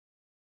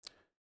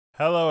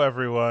Hello,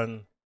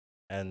 everyone,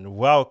 and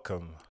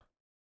welcome.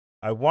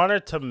 I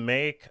wanted to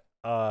make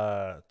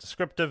a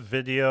descriptive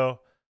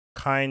video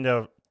kind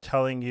of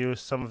telling you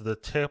some of the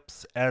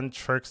tips and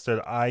tricks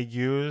that I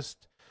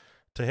used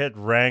to hit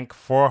rank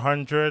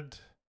 400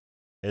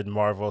 in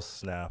Marvel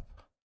Snap.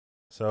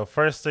 So,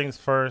 first things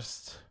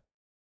first,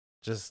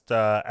 just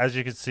as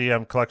you can see,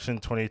 I'm collection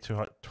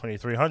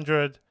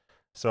 2300.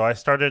 So, I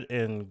started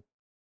in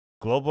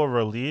global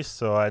release,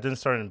 so I didn't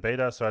start in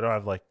beta, so I don't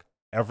have like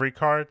every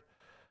card.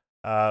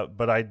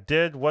 But I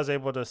was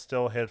able to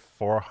still hit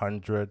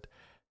 400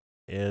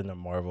 in a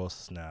Marvel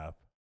Snap.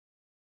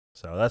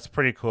 So that's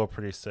pretty cool,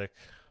 pretty sick.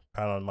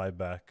 Pat on my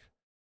back.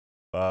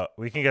 But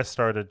we can get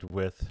started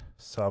with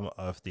some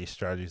of the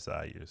strategies that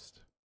I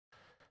used.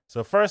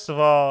 So first of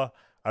all,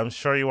 I'm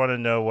sure you want to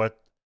know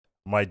what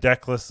my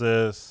deck list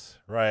is,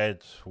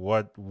 right?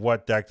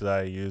 What deck did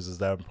I use? Is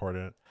that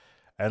important?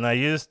 And I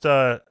used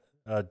a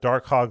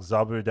Darkhawk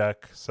Zabu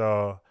deck.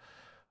 So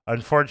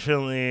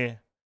unfortunately,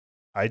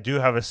 I do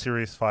have a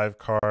Series 5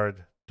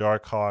 card,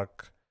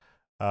 Darkhawk,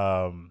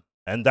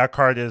 and that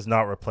card is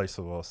not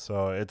replaceable.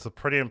 So it's a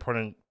pretty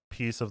important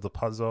piece of the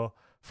puzzle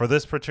for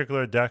this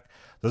particular deck.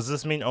 Does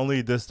this mean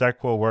only this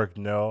deck will work?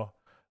 No.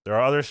 There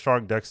are other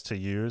strong decks to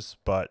use,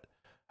 but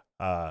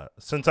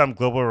since I'm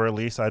global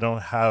release, I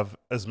don't have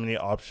as many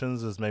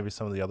options as maybe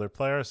some of the other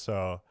players.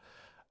 So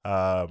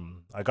I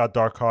got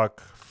Darkhawk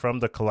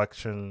from the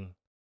collection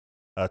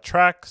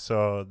track,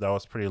 so that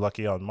was pretty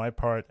lucky on my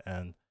part,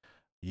 and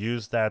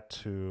use that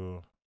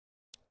to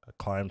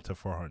climb to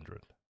 400.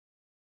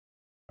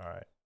 All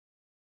right.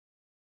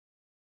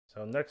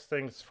 So next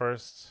things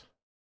first,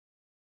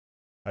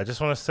 I just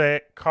want to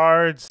say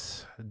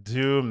cards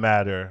do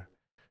matter,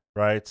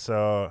 right?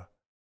 So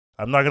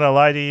I'm not going to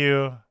lie to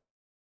you.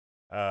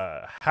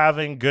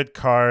 Having good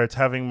cards,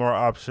 having more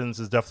options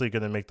is definitely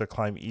going to make the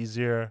climb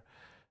easier.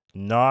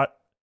 Not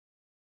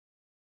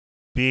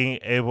being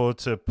able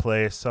to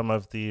play some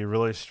of the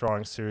really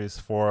strong series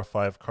 4 or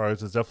 5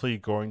 cards is definitely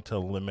going to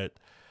limit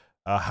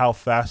how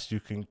fast you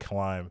can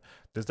climb.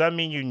 Does that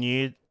mean you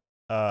need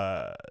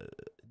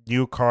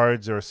new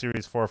cards or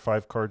series 4 or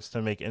 5 cards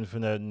to make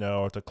infinite?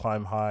 No. To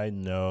climb high?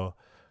 No.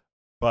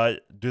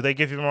 But do they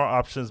give you more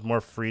options,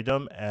 more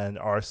freedom? And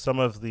are some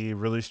of the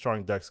really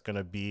strong decks going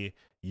to be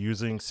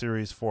using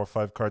series 4 or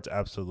 5 cards?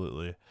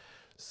 Absolutely.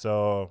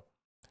 So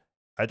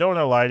I don't want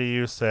to lie to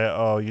you, say,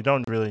 oh, you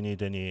don't really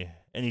need any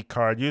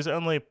card. Use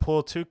only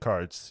pull 2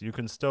 cards. You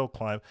can still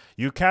climb.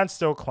 You can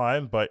still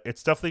climb, but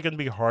it's definitely going to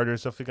be harder.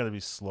 It's definitely going to be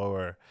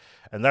slower.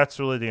 And that's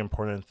really the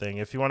important thing.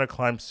 If you want to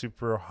climb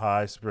super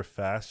high, super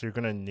fast, you're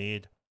going to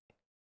need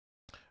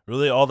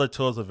really all the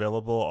tools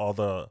available,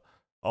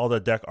 all the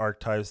deck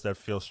archetypes that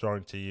feel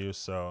strong to you.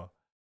 So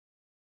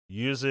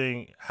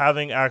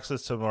having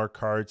access to more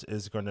cards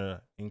is going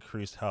to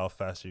increase how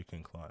fast you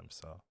can climb.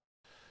 So,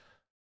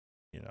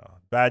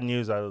 bad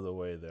news out of the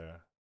way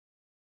there.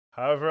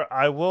 However,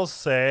 I will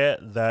say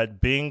that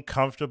being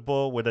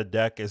comfortable with a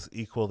deck is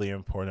equally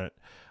important.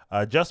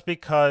 Just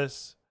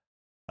because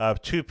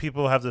two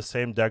people have the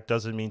same deck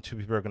doesn't mean two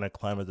people are going to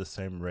climb at the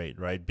same rate,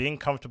 right? Being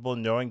comfortable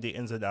knowing the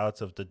ins and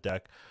outs of the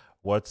deck,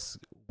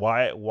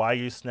 why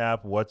you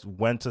snap,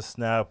 when to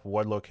snap,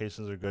 what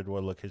locations are good,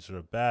 what locations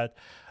are bad,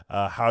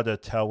 how to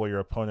tell what your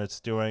opponent's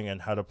doing,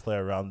 and how to play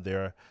around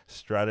their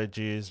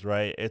strategies,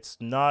 right? It's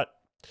not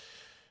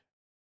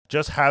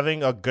just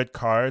having a good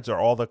cards or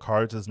all the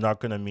cards is not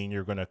going to mean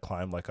you're going to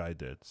climb like I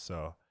did.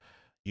 So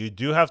you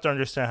do have to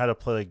understand how to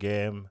play the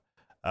game,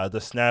 the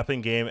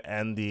snapping game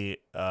and the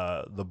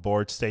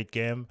board state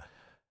game.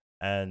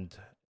 And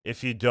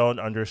if you don't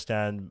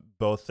understand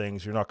both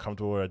things, you're not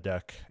comfortable with a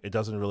deck. It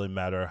doesn't really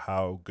matter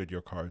how good your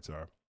cards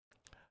are.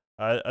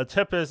 A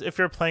tip is if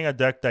you're playing a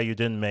deck that you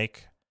didn't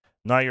make,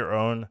 not your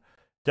own,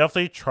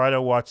 definitely try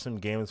to watch some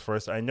games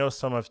first. I know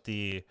some of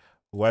the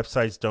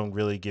websites don't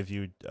really give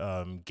you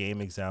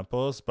game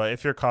examples, but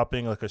if you're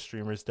copying like a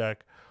streamer's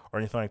deck or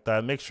anything like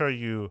that, make sure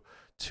you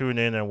tune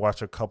in and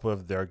watch a couple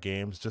of their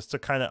games just to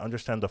kind of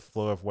understand the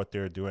flow of what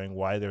they're doing,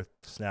 why they're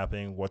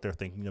snapping, what they're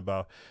thinking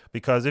about.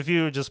 Because if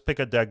you just pick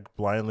a deck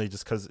blindly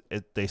just because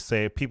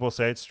people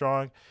say it's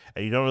strong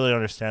and you don't really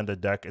understand the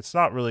deck, it's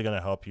not really going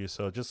to help you.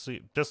 So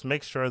just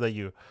make sure that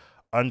you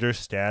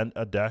understand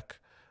a deck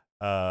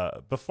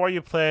before you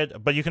play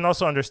it, but you can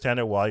also understand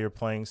it while you're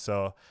playing.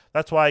 So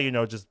that's why,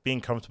 just being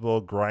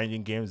comfortable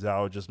grinding games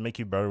out will just make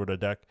you better with a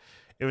deck,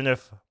 even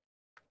if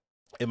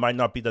it might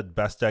not be the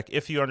best deck.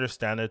 If you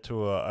understand it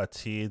to a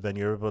T, then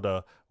you're able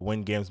to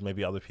win games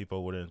maybe other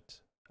people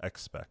wouldn't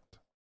expect.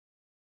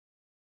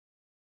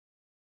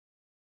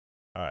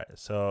 All right,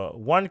 so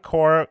one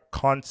core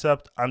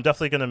concept, I'm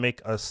definitely going to make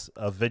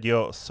a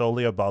video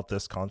solely about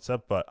this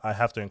concept, but I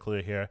have to include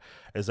it here,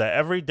 is that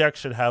every deck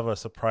should have a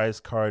surprise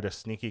card, a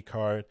sneaky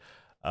card,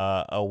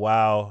 a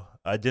wow,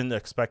 I didn't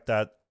expect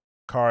that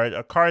card,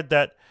 a card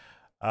that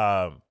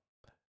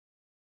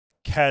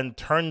can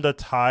turn the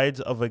tides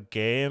of a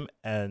game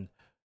and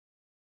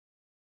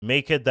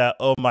make it that,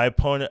 oh,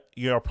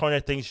 your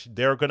opponent thinks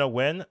they're going to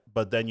win,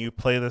 but then you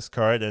play this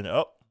card and,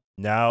 oh,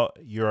 Now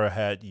you're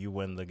ahead, you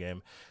win the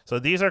game. So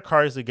these are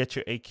cards that get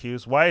you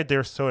AQs. Why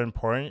they're so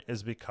important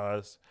is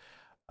because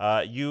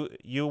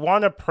you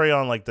want to prey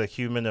on like the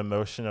human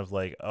emotion of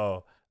like,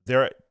 oh,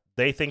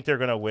 they think they're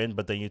gonna win,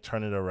 but then you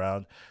turn it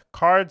around.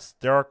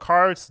 There are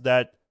cards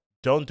that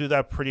don't do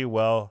that pretty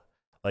well.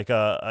 Like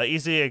a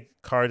easy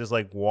card is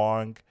like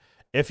Wong.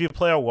 If you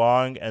play a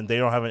Wong and they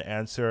don't have an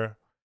answer,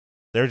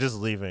 they're just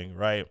leaving,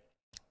 right?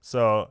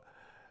 So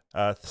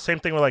same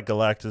thing with like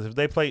Galactus.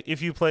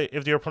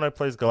 If your opponent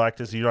plays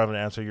Galactus, you don't have an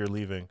answer, you're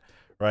leaving,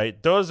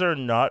 right? Those are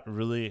not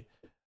really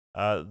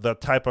the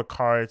type of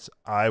cards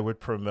I would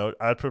promote.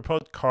 I'd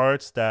promote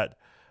cards that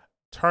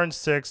turn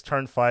 6,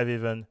 turn 5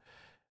 even,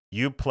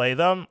 you play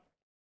them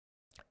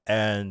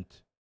and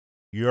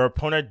your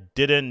opponent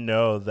didn't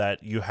know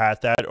that you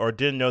had that or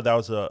didn't know that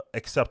was a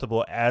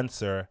acceptable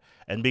answer.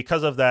 And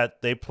because of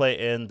that, they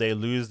they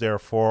lose their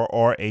 4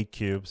 or 8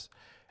 cubes.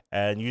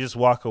 And you just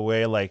walk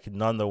away like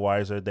none the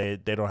wiser. They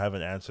don't have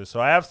an answer. So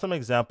I have some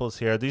examples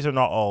here. These are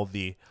not all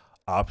the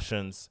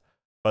options,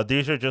 but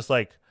these are just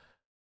like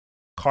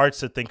cards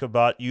to think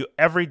about.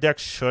 Every deck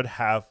should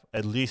have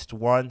at least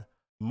one.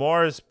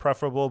 More is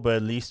preferable, but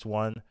at least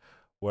one.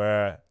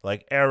 Where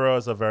like Arrow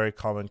is a very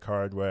common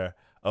card where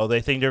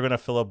they think they're gonna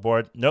fill a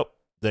board. Nope.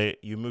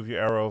 You move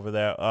your arrow over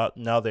there.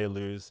 Now they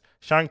lose.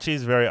 Shang-Chi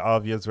is very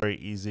obvious, very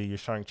easy. You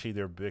Shang-Chi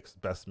their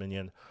best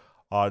minion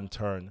on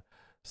turn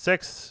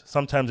 6.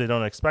 Sometimes they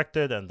don't expect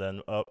it, and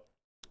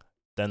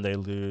then they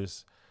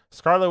lose.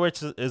 Scarlet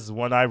Witch is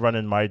one I run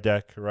in my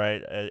deck,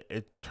 right?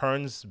 It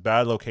turns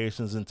bad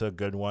locations into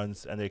good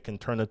ones, and it can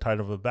turn the tide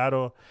of a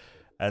battle,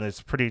 and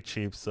it's pretty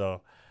cheap,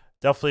 so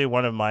definitely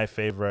one of my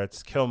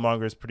favorites.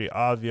 Killmonger is pretty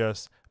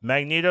obvious.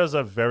 Magneto's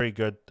a very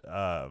good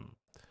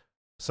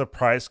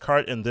surprise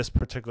card in this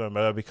particular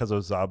meta because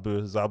of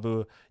Zabu.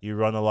 Zabu, you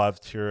run a lot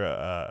of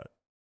tier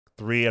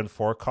 3 and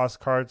 4 cost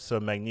cards, so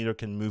Magneto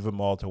can move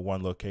them all to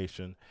one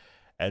location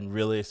and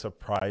really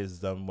surprise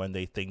them when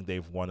they think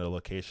they've won a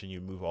location. You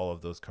move all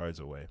of those cards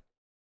away.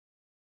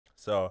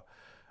 So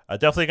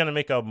definitely going to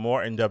make a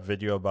more in-depth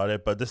video about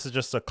it, but this is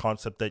just a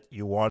concept that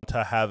you want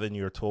to have in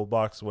your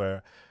toolbox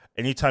where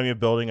anytime you're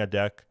building a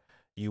deck,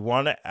 you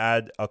want to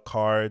add a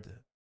card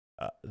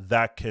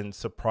that can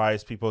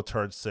surprise people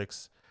turn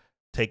 6,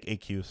 take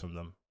AQs from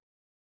them.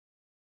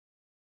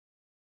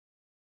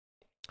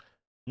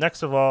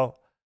 Next of all,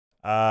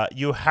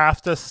 you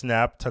have to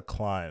snap to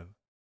climb.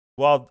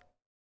 Well,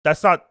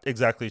 that's not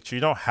exactly true.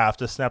 You don't have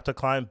to snap to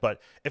climb,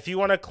 but if you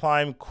want to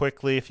climb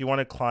quickly, if you want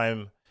to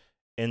climb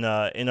in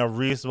a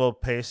reasonable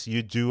pace,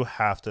 you do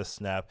have to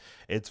snap.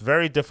 It's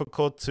very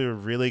difficult to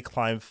really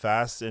climb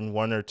fast in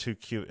 1 or 2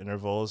 cube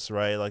intervals,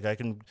 right? Like I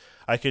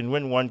can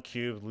win 1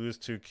 cube, lose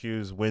 2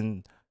 cubes,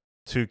 win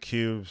 2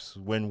 cubes,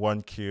 win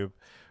 1 cube,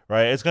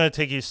 right? It's going to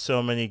take you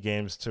so many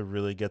games to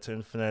really get to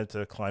infinite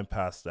to climb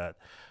past that.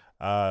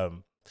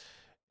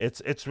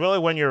 It's really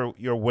when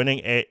you're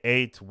winning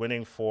 8,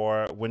 winning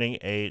 4, winning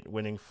 8,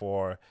 winning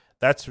 4.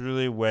 That's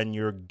really when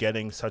you're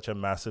getting such a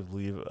massive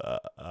lead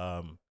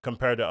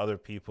compared to other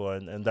people,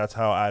 and that's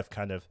how I've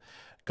kind of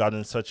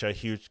gotten such a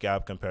huge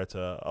gap compared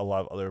to a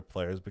lot of other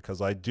players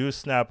because I do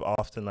snap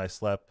often. I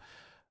slap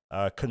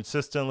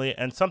consistently,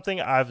 and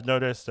something I've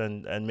noticed,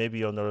 and maybe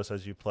you'll notice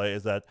as you play,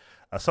 is that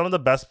some of the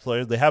best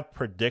players, they have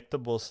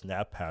predictable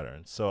snap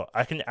patterns. So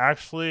I can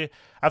actually,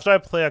 after I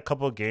play a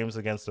couple of games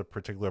against a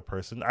particular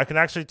person, I can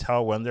actually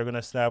tell when they're going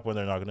to snap, when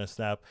they're not going to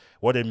snap,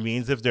 what it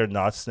means if they're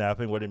not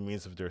snapping, what it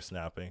means if they're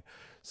snapping.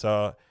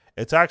 So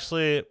it's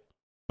actually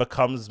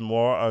becomes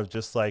more of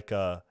just like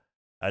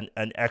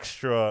an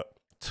extra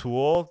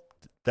tool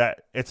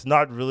that it's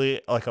not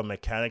really like a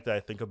mechanic that I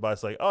think about.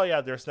 It's like, oh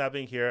yeah, they're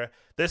snapping here.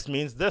 This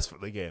means this for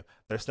the game.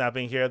 They're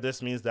snapping here.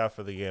 This means that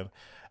for the game.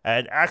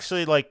 And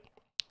actually, like,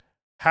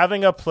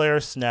 having a player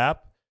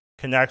snap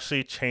can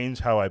actually change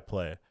how I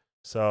play.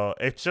 So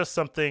it's just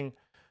something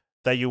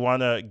that you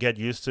want to get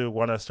used to,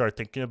 want to start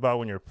thinking about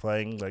when you're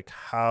playing, like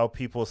how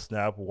people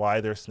snap,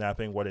 why they're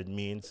snapping, what it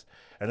means.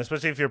 And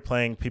especially if you're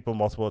playing people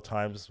multiple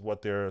times,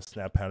 what their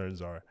snap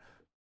patterns are.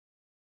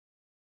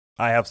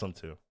 I have some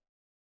too.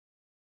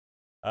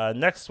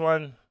 Next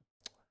one.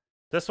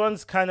 This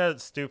one's kind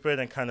of stupid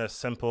and kind of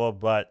simple,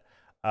 but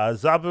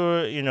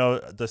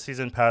Zabu, the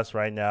season pass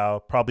right now,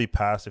 probably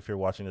pass if you're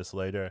watching this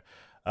later.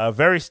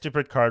 Very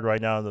stupid card right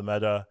now in the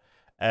meta.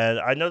 And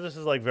I know this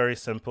is like very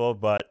simple,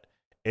 but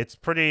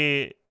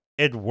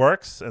it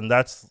works, and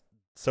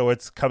so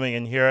it's coming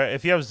in here.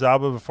 If you have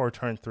Zabu before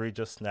turn 3,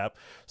 just snap.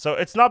 So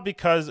it's not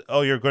because,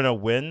 you're going to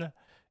win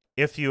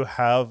if you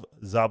have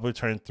Zabu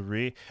turn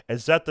 3.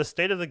 It's that the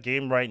state of the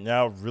game right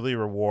now really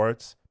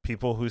rewards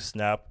people who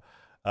snap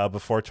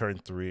before turn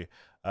 3.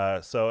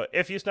 So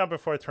if you snap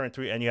before turn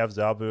 3 and you have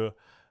Zabu,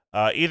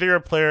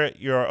 either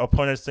your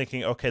opponent's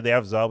thinking, okay, they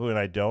have Zabu and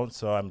I don't,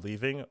 so I'm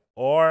leaving,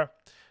 or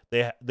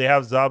they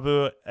have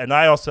Zabu and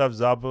I also have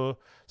Zabu,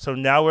 so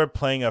now we're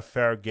playing a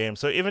fair game.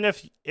 So even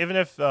if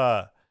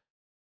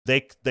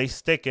they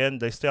stick in,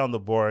 they stay on the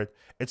board,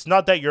 it's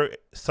not that you're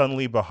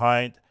suddenly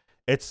behind.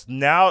 It's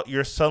now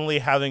you're suddenly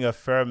having a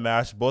fair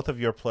match. Both of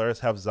your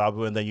players have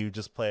Zabu, and then you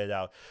just play it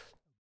out.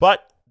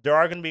 But there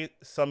are going to be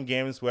some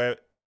games where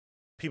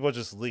people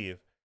just leave.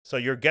 So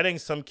you're getting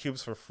some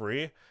cubes for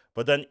free,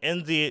 but then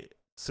in the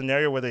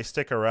scenario where they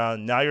stick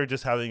around, now you're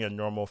just having a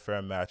normal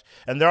fair match.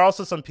 And there are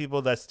also some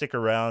people that stick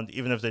around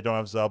even if they don't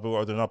have Zabu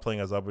or they're not playing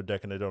a Zabu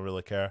deck and they don't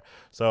really care.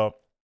 So,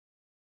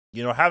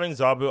 you know, having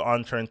Zabu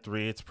on turn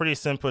 3, it's pretty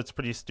simple, it's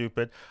pretty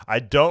stupid. I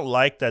don't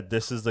like that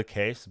this is the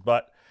case,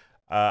 but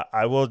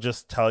I will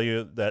just tell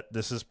you that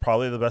this is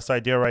probably the best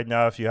idea right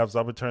now. If you have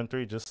Zabu turn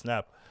 3, just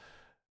snap.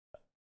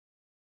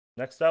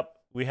 Next up,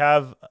 we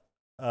have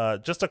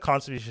just a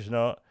concept you should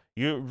know.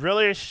 You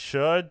really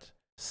should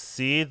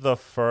see the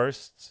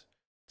first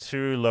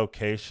 2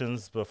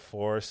 locations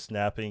before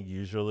snapping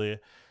usually.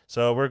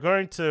 So we're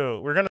going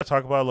to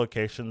talk about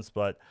locations,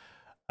 but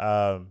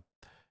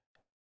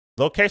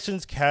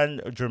locations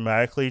can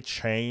dramatically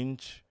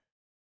change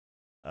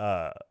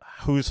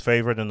who's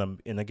favored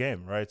in the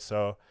game, right?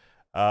 So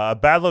a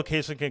bad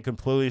location can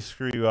completely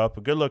screw you up.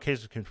 A good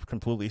location can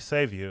completely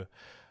save you.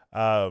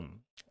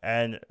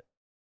 And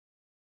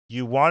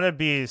you want to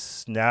be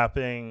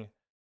snapping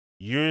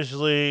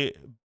usually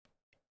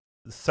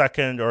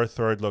second or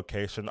third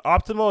location.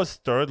 Optimal is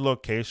third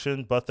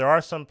location, but there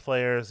are some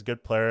players,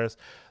 good players,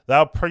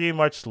 that'll pretty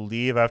much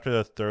leave after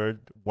the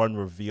third one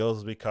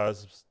reveals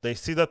because they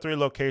see the 3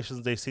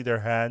 locations, they see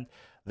their hand,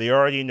 they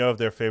already know if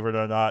they're favored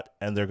or not,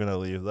 and they're gonna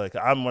leave. Like,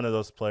 I'm one of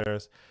those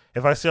players.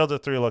 If I see all the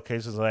 3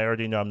 locations and I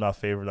already know I'm not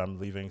favored, I'm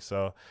leaving.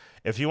 So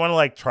if you want to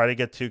like try to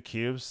get 2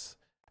 cubes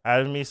out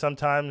of me,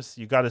 sometimes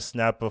you got to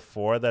snap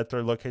before that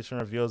 3rd location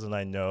reveals, and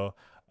I know,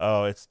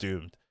 oh, it's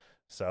doomed.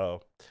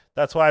 So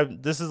that's why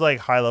this is like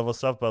high level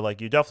stuff, but like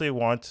you definitely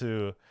want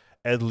to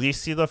at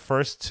least see the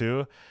first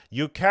 2.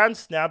 You can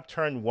snap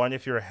turn 1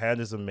 if your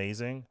hand is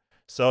amazing.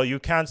 So you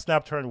can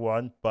snap turn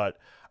 1, but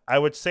I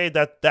would say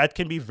that that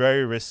can be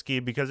very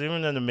risky because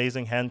even an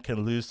amazing hand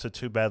can lose to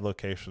 2 bad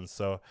locations.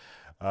 So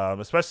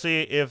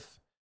especially if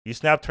you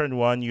snap turn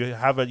 1,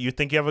 you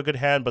think you have a good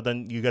hand, but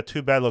then you get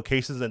 2 bad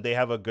locations and they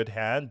have a good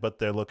hand, but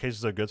their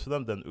locations are good for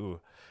them, then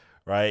ooh,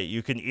 right?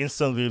 You can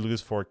instantly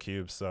lose 4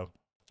 cubes. So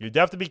you do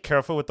have to be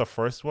careful with the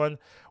first one.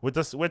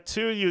 With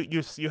 2,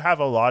 you have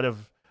a lot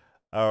of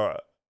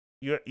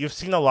you've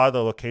seen a lot of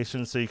the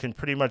locations, so you can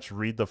pretty much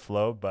read the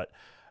flow. But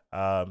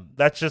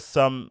that's just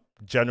some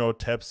general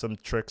tips, some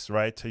tricks,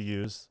 right, to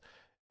use.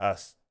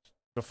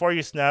 Before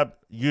you snap,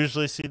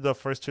 usually see the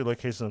first 2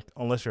 locations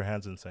unless your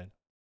hand's insane.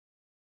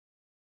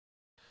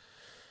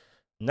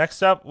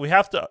 Next up,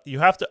 you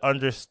have to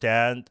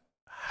understand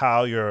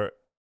how your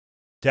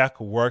deck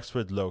works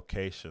with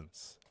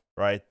locations,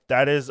 right?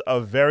 That is a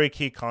very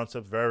key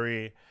concept,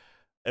 very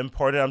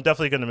important. I'm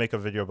definitely going to make a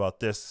video about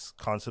this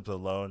concept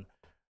alone.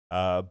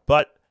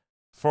 But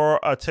for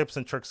a tips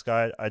and tricks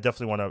guide, I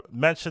definitely want to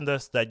mention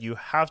this, that you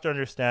have to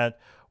understand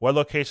what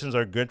locations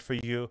are good for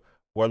you,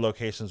 what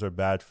locations are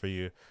bad for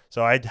you.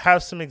 So I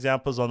have some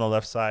examples on the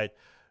left side.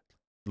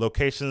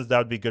 Locations that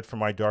would be good for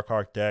my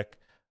Darkhawk deck.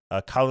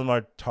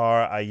 Kalimar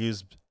Tar, I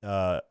use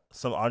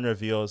some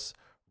unreveals.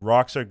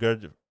 Rocks are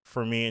good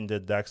for me in the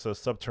deck, so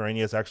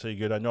Subterranean is actually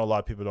good. I know a lot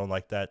of people don't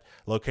like that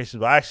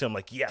location, but actually I'm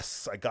like,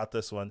 yes, I got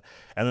this one.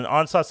 And then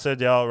Onslaught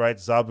Citadel, right?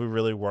 Zabu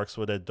really works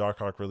with it.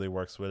 Darkhawk really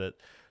works with it.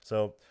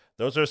 So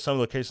those are some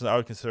locations I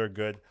would consider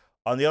good.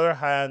 On the other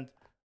hand,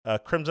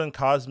 Crimson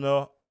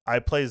Cosmo, I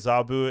play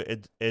Zabu.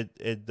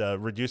 It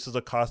reduces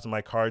the cost of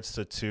my cards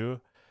to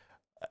 2.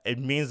 It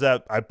means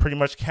that I pretty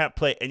much can't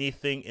play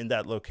anything in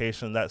that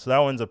location. So that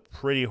one's a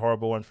pretty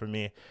horrible one for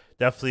me.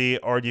 Definitely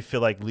already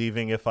feel like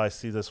leaving if I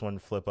see this one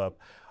flip up.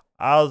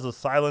 Owls of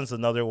Silence,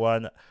 another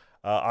one.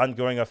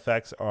 Ongoing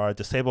effects are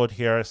disabled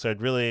here, so it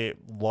really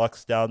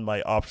locks down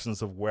my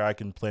options of where I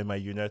can play my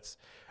units.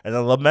 And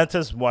the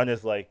Lamentus one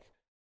is like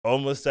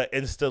almost an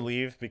insta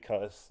leave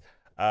because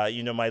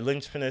you know, my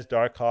linchpin is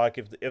Darkhawk.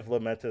 If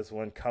Lamentus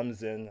one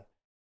comes in,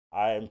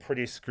 I'm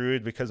pretty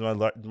screwed because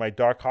my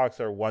Darkhawks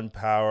are 1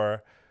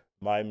 power,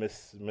 my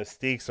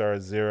Mystiques are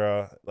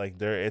 0. Like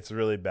it's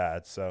really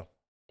bad. So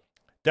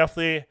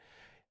definitely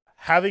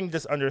having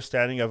this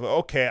understanding of,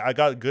 okay, I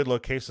got good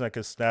locations I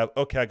can snap.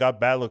 Okay, I got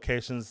bad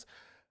locations.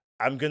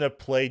 I'm gonna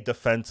play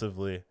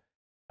defensively.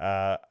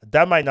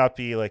 That might not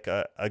be like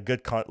a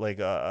good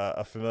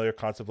a familiar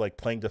concept, like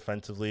playing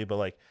defensively, but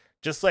like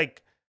just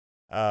like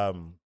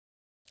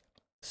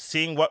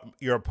seeing what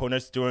your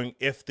opponent's doing.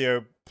 If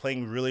they're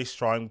playing really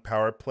strong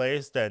power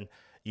plays, then,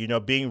 you know,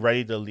 being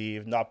ready to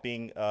leave, not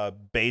being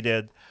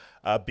baited,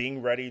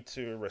 being ready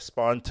to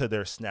respond to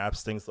their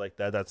snaps, things like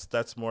that.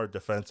 That's more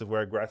defensive.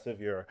 Where aggressive,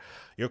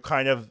 you're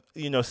kind of,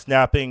 you know,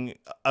 snapping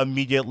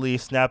immediately,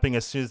 snapping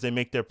as soon as they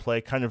make their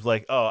play, kind of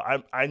like, oh,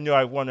 I knew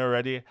I won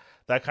already,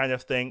 that kind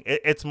of thing.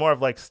 It's more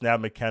of like snap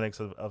mechanics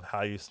of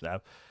how you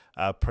snap,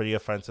 pretty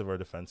offensive or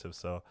defensive.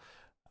 So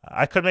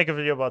I could make a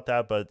video about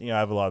that, but, you know, I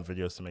have a lot of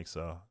videos to make,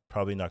 so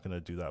probably not going to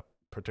do that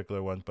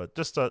particular one. But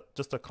just a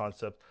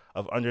concept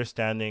of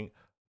understanding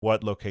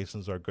what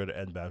locations are good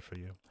and bad for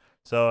you.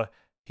 So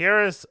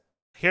here's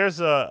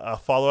a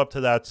follow up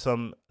to that.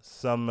 Some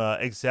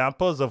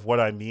examples of what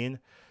I mean.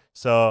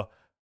 So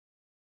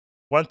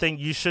one thing,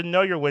 you should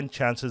know your win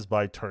chances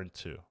by turn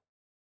 2.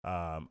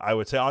 I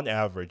would say on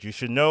average, you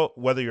should know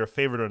whether you're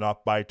favored or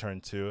not by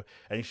turn 2,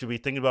 and you should be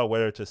thinking about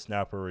whether to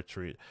snap or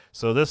retreat.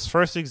 So this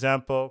first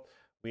example,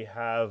 we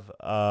have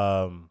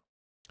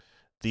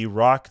the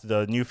rock,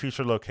 the new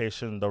feature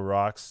location, the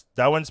rocks.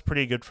 That one's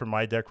pretty good for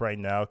my deck right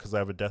now because I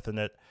have a death in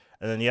it.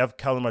 And then you have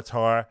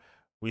Kalamatar.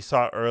 We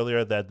saw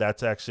earlier that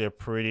that's actually a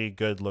pretty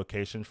good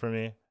location for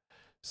me.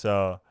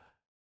 So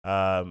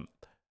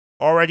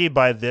already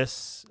by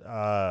this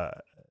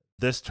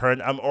this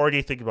turn, I'm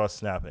already thinking about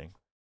snapping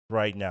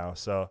right now.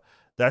 So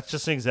that's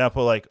just an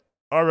example. Like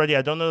already,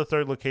 I don't know the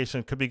third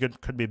location. Could be good,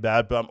 could be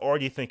bad, but I'm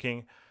already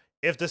thinking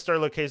if this third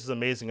location is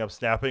amazing, I'm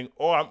snapping,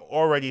 or I'm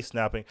already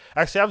snapping.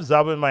 Actually, I have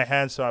Zaba in my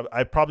hand, so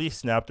I probably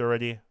snapped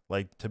already,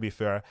 like, to be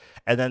fair.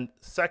 And then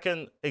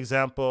second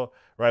example,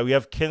 right, we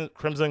have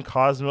Crimson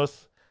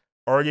Cosmos.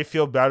 Already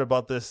feel bad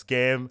about this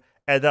game.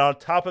 And then on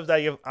top of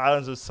that, you have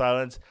Islands of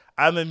Silence.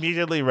 I'm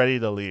immediately ready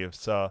to leave.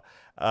 So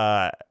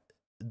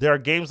there are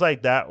games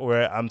like that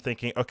where I'm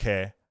thinking,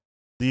 okay,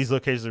 these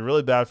locations are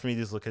really bad for me.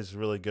 These locations are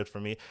really good for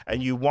me.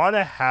 And you want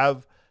to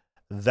have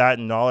that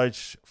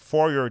knowledge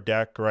for your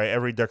deck, right?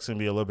 Every deck's going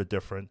to be a little bit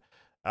different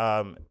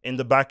in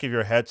the back of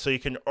your head. So you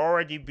can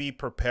already be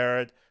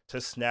prepared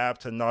to snap,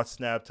 to not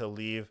snap, to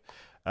leave,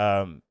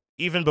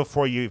 even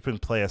before you even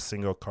play a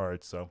single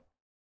card. So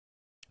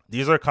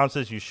these are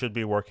concepts you should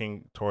be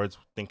working towards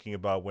thinking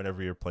about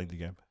whenever you're playing the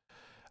game.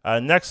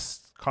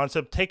 Next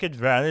concept, take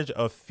advantage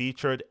of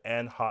featured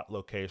and hot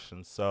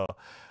locations. So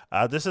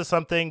this is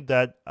something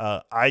that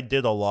I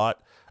did a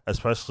lot,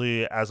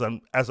 especially as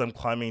I'm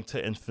climbing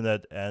to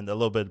Infinite and a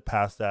little bit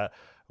past that,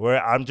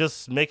 where I'm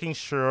just making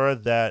sure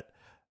that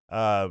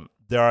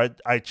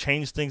I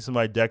change things in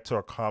my deck to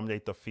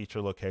accommodate the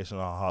feature location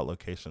on hot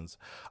locations.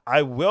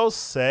 I will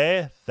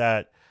say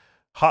that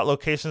hot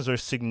locations are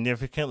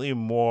significantly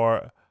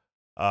more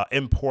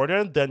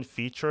important than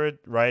featured,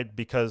 right?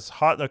 Because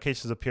hot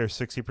locations appear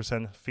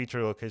 60%,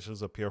 featured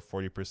locations appear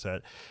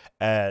 40%,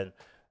 and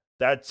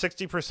that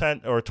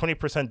 60% or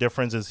 20%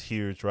 difference is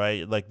huge,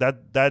 right? Like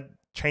that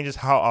changes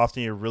how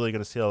often you're really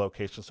going to see a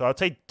location. So I'd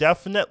say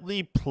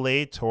definitely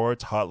play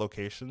towards hot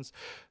locations.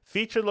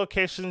 Featured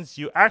locations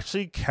you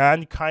actually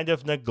can kind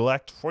of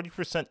neglect.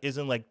 40%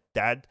 isn't like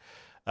that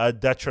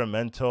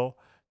detrimental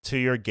to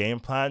your game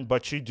plan,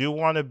 but you do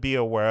want to be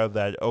aware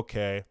that,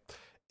 okay,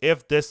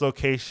 if this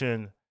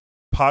location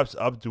pops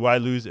up, do I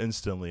lose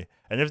instantly?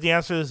 And if the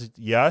answer is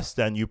yes,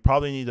 then you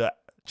probably need to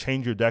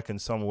change your deck in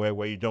some way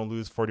where you don't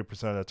lose 40%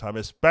 of the time,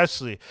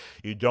 especially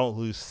you don't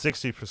lose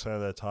 60%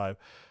 of the time.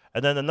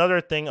 And then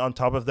another thing on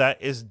top of that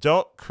is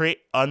don't create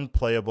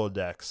unplayable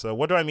decks. So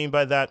what do I mean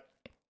by that?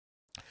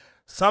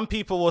 Some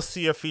people will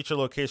see a feature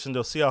location,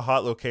 they'll see a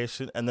hot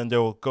location, and then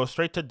they'll go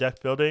straight to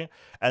deck building,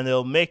 and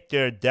they'll make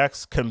their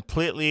decks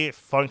completely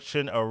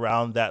function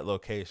around that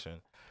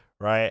location,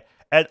 right?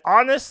 And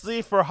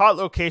honestly, for hot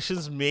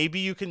locations, maybe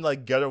you can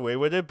like get away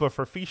with it, but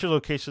for feature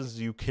locations,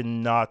 you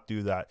cannot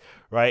do that,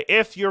 right?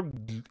 If you're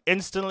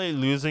instantly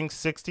losing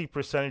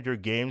 60% of your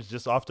games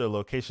just off the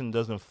location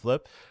doesn't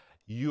flip,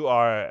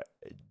 you're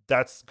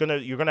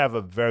gonna have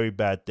a very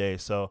bad day.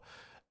 So,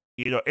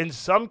 in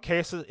some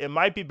cases, it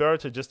might be better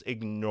to just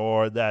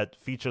ignore that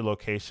featured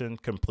location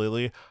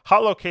completely.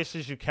 Hot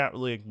locations you can't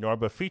really ignore,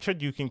 but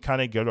featured you can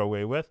kind of get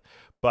away with.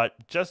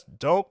 But just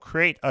don't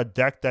create a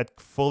deck that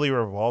fully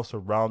revolves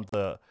around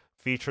the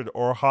featured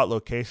or hot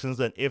locations.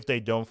 And if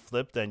they don't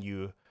flip, then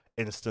you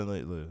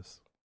instantly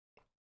lose.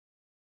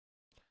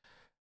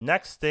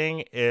 Next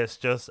thing is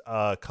just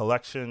a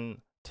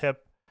collection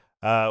tip.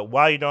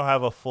 While you don't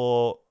have a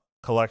full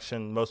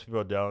collection, most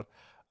people don't.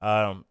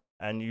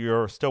 And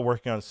you're still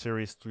working on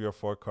series 3 or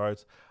 4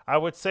 cards, I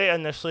would say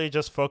initially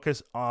just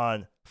focus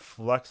on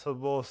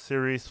flexible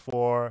series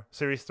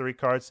 3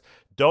 cards.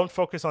 Don't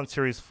focus on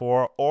series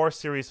 4 or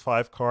series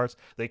 5 cards.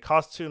 They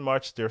cost too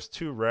much. They're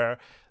too rare.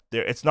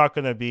 It's not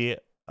going to be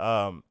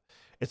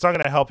it's not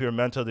going to help your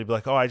mental to be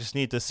like, oh, I just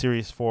need the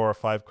series 4 or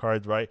 5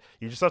 cards, right?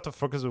 You just have to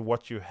focus on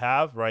what you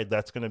have, right?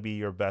 That's going to be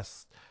your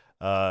best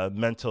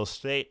mental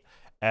state.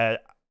 And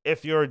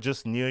if you're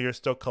just new, you're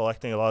still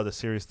collecting a lot of the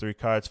Series 3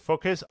 cards,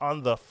 focus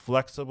on the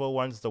flexible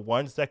ones, the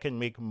ones that can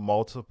make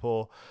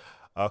multiple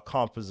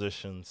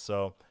compositions.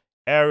 So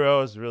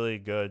Arrow is really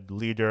good.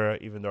 Leader,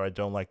 even though I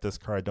don't like this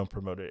card, don't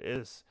promote it,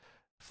 is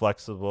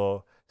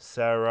flexible.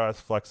 Sarah is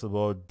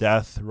flexible.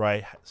 Death,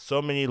 right?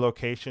 So many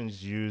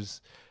locations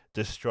use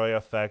destroy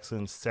effects,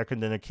 and second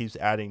then it keeps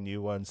adding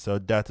new ones. So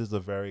Death is a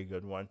very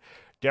good one.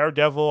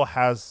 Daredevil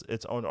has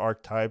its own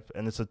archetype,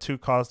 and it's a 2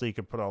 cost that you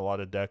can put on a lot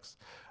of decks.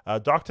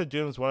 Doctor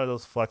Doom is one of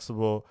those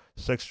flexible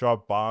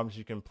 6-drop bombs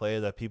you can play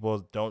that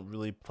people don't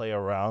really play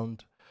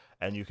around,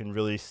 and you can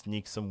really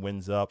sneak some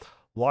wins up.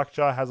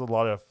 Lockjaw has a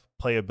lot of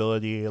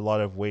playability, a lot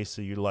of ways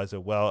to utilize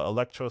it well.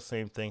 Electro,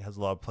 same thing, has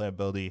a lot of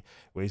playability,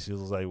 ways to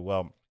utilize it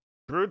well.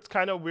 Brute's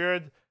kind of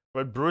weird,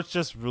 but Brute's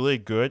just really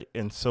good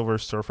in Silver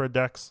Surfer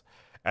decks.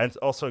 And it's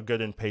also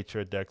good in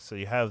Patriot decks, so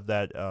you have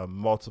that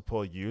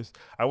multiple use.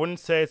 I wouldn't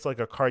say it's like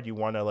a card you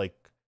want to like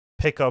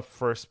pick up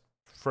first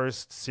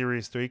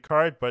Series 3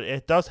 card, but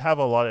it does have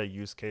a lot of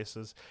use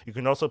cases. You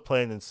can also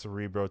play it in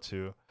Cerebro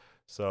too.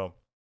 So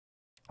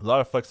a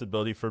lot of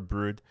flexibility for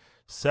Brood.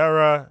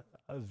 Sarah,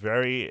 a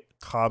very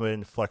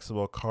common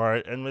flexible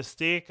card, and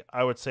Mystique,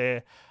 I would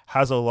say,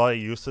 has a lot of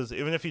uses.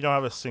 Even if you don't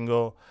have a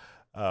single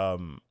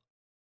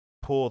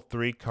pool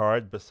 3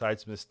 card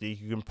besides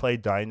Mystique, you can play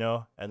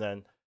Dino, and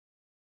then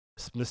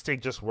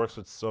Mystique just works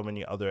with so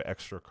many other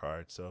extra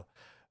cards. So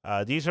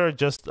these are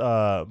just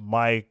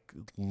my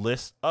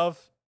list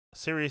of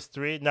Series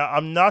 3. Now,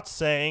 I'm not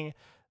saying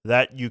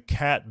that you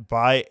can't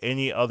buy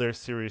any other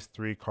Series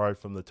 3 card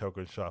from the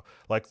token shop.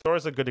 Like Thor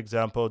is a good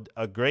example,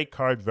 a great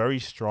card, very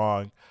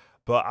strong,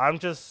 but I'm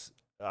just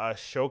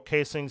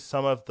showcasing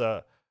some of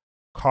the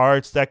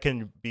cards that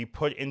can be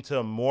put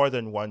into more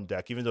than one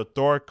deck, even though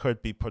Thor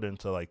could be put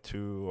into like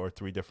 2 or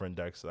 3 different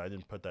decks. So I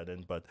didn't put that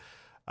in, but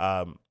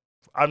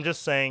I'm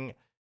just saying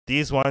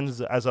these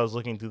ones, as I was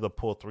looking through the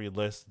pool 3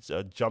 list,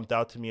 jumped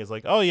out to me as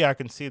like, oh yeah, I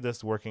can see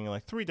this working in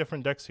like 3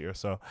 different decks here.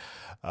 So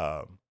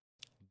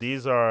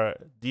these are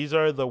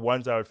the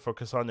ones I would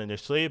focus on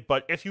initially.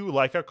 But if you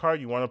like a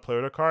card, you want to play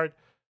with a card,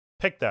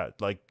 pick that.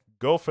 Like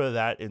go for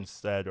that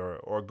instead,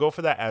 or go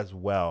for that as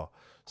well.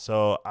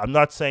 So I'm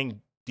not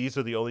saying these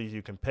are the only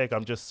you can pick.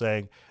 I'm just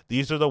saying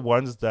these are the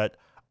ones that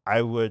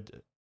I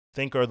would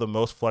think are the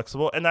most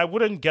flexible, and I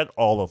wouldn't get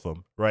all of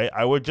them, right?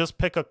 I would just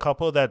pick a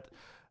couple that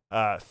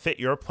fit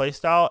your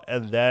playstyle,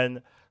 and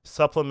then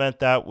supplement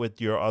that with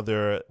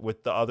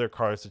the other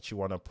cards that you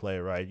want to play,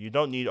 right? You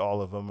don't need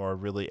all of them or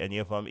really any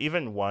of them.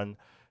 Even one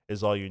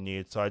is all you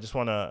need. So I just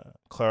want to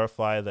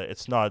clarify that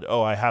it's not,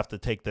 oh, I have to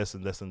take this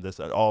and this and this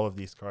and all of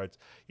these cards.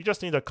 You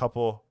just need a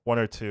couple, 1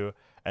 or 2,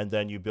 and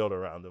then you build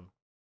around them.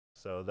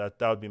 So that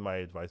would be my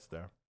advice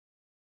there.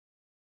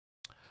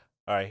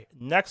 All right,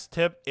 next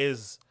tip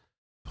is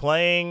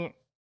playing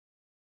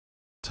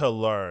to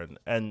learn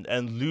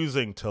and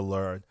losing to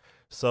learn.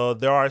 So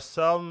there are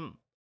some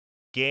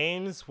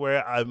games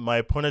where my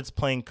opponent's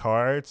playing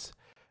cards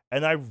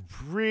and I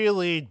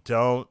really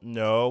don't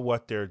know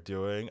what they're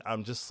doing.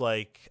 I'm just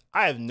like,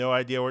 I have no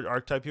idea what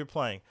archetype you're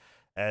playing.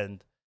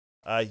 And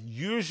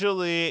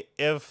usually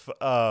if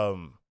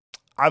I'm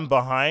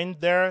behind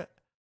there,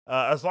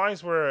 as long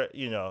as we're,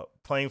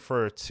 playing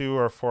for 2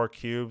 or 4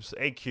 cubes,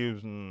 8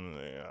 cubes,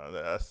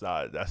 that's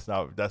not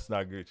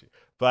Gucci.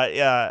 But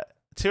yeah,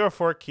 2 or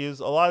 4 cubes,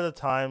 a lot of the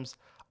times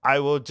I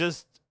will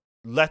just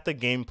let the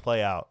game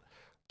play out,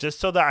 just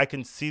so that I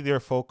can see their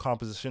full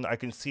composition. I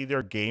can see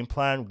their game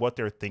plan, what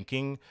they're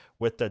thinking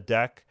with the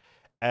deck.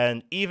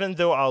 And even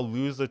though I'll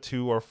lose the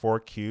 2 or 4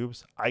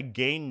 cubes, I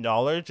gain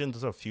knowledge into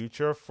the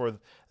future for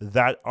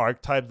that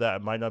archetype that I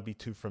might not be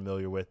too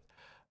familiar with.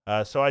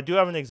 So I do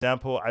have an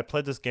example. I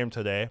played this game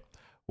today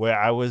where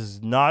I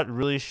was not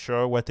really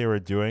sure what they were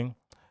doing.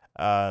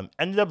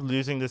 Ended up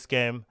losing this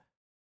game,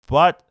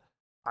 but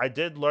I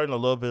did learn a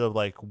little bit of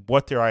like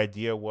what their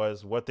idea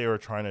was, what they were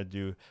trying to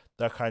do,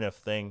 that kind of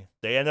thing.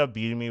 They ended up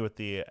beating me with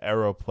the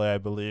arrow play, I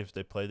believe.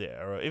 They played the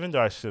arrow, even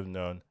though I should have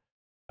known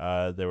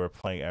they were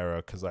playing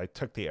arrow because I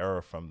took the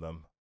arrow from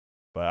them.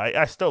 But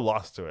I still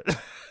lost to it.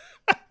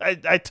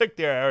 I took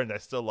their arrow and I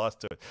still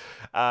lost to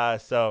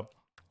it. So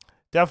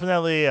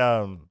definitely,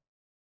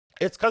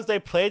 it's because they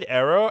played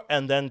arrow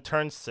and then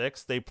turn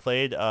 6 they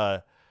played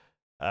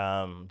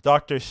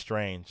Doctor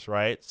Strange,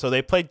 right? So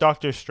they played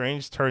Doctor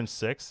Strange turn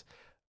 6,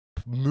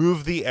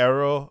 moved the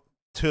arrow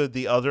to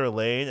the other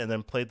lane, and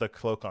then played the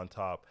cloak on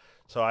top.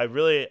 So it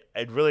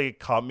really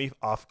caught me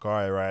off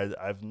guard, right?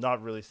 I've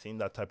not really seen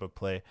that type of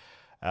play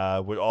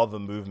with all the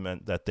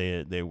movement that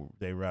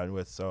they ran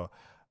with. So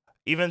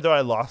even though I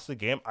lost the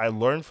game, I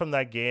learned from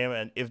that game.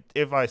 And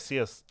if I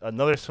see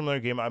another similar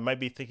game, I might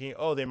be thinking,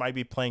 oh, they might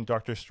be playing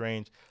Doctor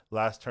Strange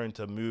last turn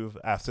to move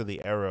after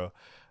the arrow,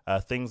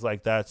 things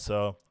like that.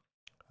 So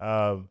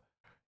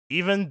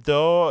even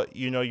though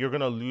you're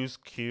gonna lose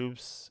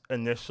cubes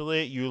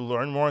initially, you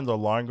learn more in the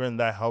long run.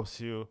 That helps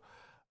you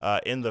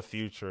in the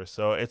future.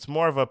 So it's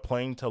more of a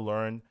playing to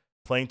learn,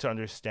 playing to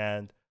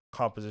understand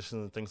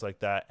compositions and things like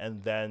that,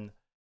 and then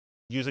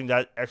using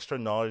that extra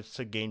knowledge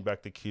to gain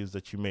back the cubes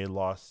that you may have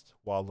lost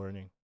while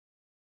learning.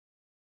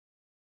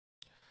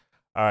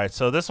 All right,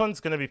 so this one's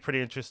going to be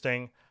pretty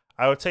interesting.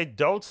 I would say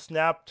don't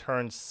snap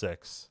turn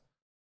 6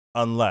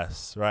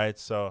 unless, right?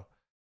 So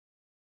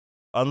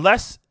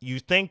unless you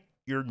think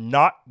you're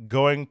not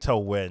going to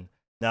win.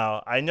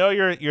 Now, I know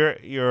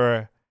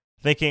you're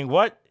thinking,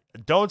 what?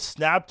 Don't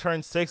snap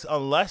turn 6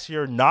 unless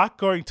you're not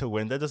going to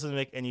win. That doesn't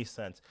make any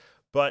sense.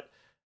 But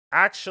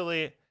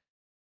actually,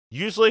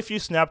 usually if you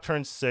snap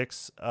turn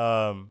 6,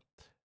 and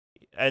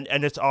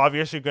it's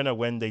obvious you're gonna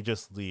win, they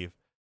just leave.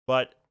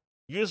 But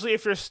usually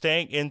if you're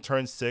staying in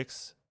turn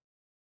 6,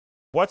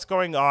 what's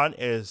going on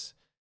is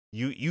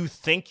you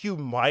think you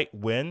might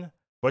win,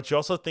 but you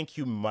also think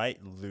you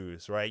might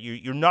lose, right?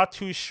 You're not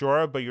too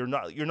sure, but you're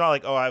not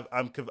like, oh,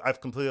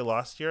 I've completely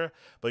lost here,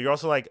 but you're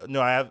also like,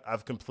 no,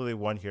 I've completely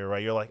won here,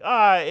 right? You're like,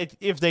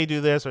 if they do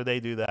this or they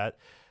do that,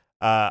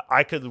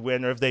 I could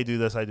win, or if they do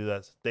this, I do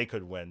that, they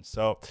could win.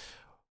 So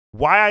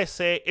why I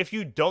say if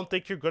you don't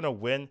think you're gonna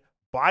win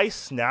by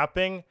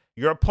snapping,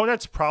 your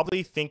opponent's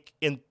probably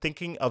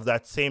thinking of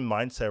that same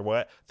mindset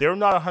where they're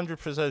not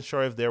 100%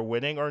 sure if they're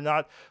winning or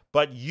not,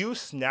 but you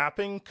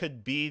snapping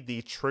could be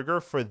the trigger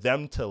for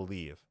them to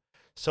leave.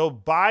 So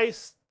by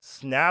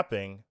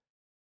snapping,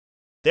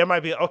 there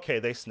might be, okay,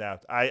 they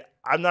snapped.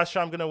 I'm not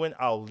sure I'm gonna win.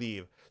 I'll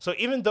leave. So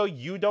even though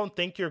you don't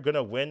think you're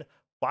gonna win,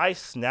 by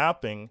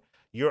snapping,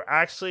 you're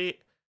actually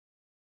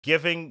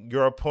giving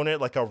your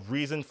opponent like a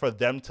reason for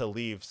them to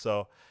leave.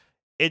 So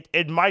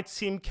it might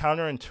seem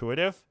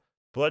counterintuitive,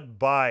 but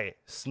by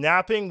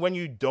snapping when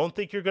you don't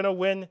think you're gonna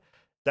win,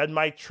 that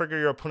might trigger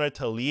your opponent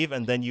to leave,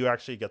 and then you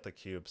actually get the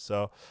cube.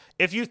 So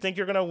if you think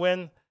you're gonna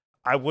win,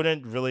 I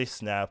wouldn't really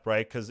snap,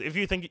 right? Because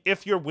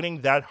if you're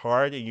winning that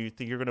hard and you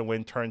think you're gonna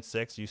win turn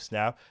 6, you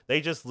snap. They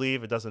just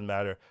leave. It doesn't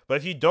matter. But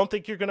if you don't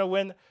think you're gonna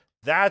win,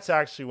 that's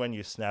actually when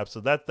you snap. So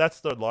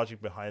that's the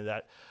logic behind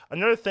that.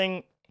 Another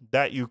thing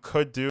that you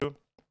could do,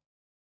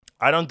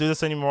 I don't do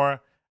this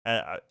anymore,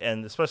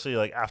 and especially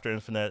like after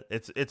Infinite,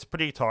 it's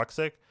pretty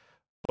toxic.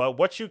 But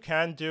what you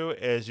can do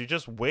is you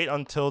just wait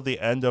until the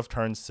end of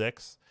turn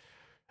 6,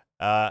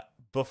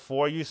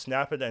 before you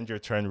snap it, end your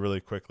turn really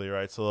quickly,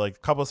 right? So like a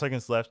couple of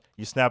seconds left,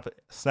 you snap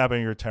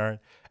in your turn,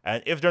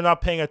 and if they're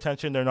not paying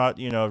attention, they're not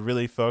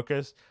really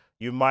focused,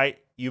 you might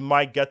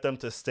get them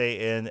to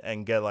stay in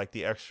and get like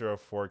the extra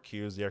 4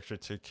 cubes, the extra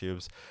 2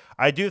 cubes.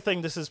 I do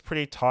think this is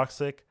pretty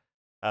toxic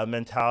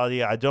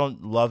mentality. I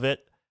don't love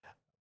it,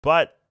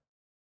 but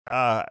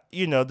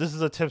this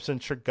is a tips and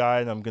trick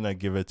guide, and I'm gonna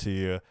give it to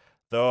you.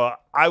 Though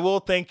I will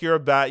think you're a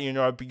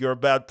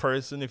bad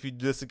person if you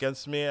do this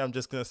against me. I'm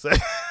just gonna say,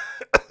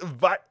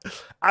 but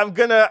I'm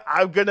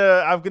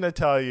gonna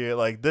tell you,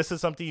 like, this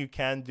is something you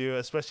can do,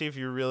 especially if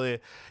you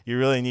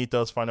really need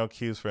those final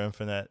cubes for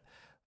Infinite.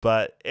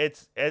 But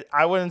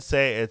I wouldn't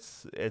say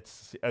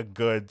it's a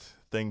good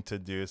thing to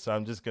do. So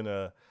I'm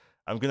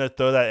gonna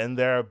throw that in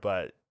there,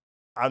 but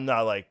I'm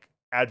not like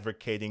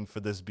advocating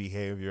for this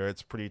behavior.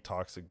 It's pretty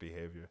toxic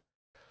behavior.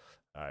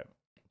 All right.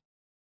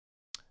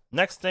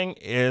 Next thing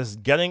is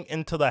getting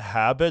into the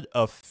habit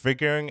of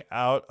figuring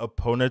out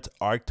opponents'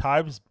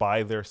 archetypes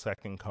by their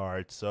second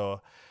card.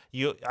 So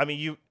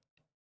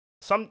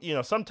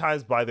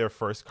sometimes by their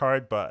first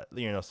card, but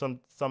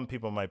some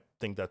people might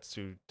think that's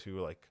too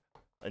like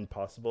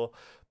impossible.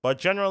 But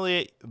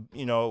generally,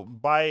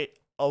 by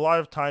a lot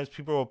of times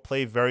people will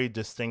play very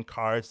distinct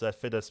cards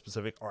that fit a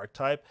specific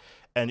archetype.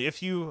 And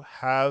if you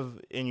have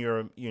in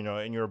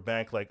your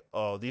bank like,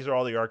 oh, these are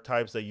all the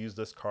archetypes that use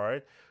this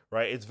card,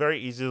 right? It's very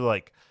easy to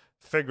like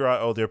figure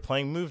out, oh, they're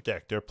playing move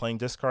deck, they're playing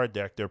discard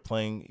deck, they're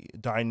playing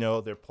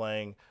Dino, they're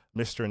playing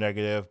Mr.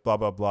 Negative, blah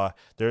blah blah.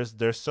 There's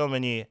so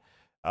many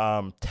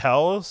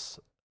tells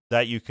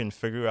that you can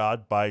figure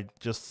out by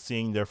just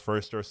seeing their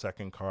first or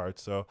second card.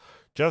 So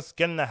just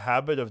get in the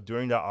habit of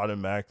doing that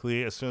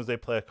automatically. As soon as they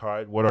play a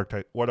card, what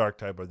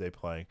archetype are they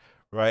playing,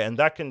 right? And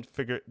that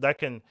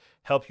can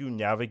help you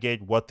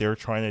navigate what they're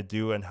trying to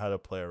do and how to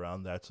play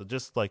around that. So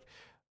just like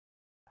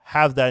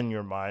have that in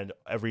your mind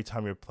every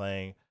time you're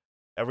playing.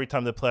 Every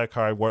time they play a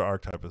card, what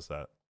archetype is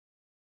that?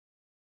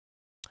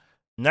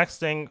 Next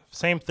thing,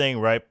 same thing,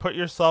 right? Put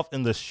yourself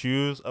in the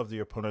shoes of the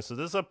opponent. So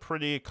this is a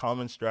pretty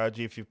common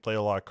strategy if you play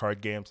a lot of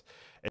card games.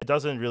 It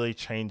doesn't really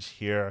change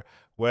here,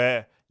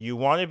 where you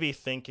want to be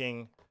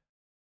thinking,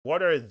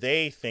 what are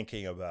they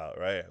thinking about,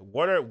 right?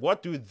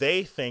 What do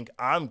they think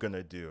I'm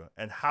gonna do,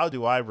 and how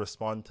do I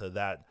respond to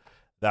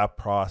that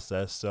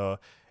process? So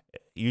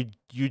you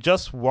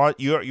just want,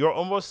 you're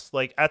almost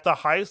like at the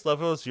highest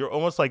levels, you're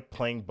almost like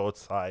playing both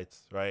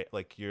sides, right?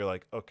 Like you're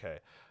like, okay,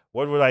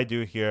 what would I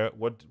do here?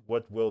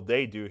 What will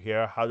they do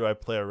here? How do I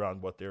play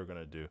around what they're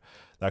gonna do?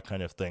 That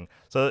kind of thing.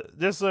 So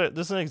this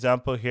is an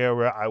example here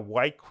where I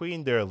white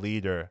queen their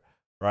leader,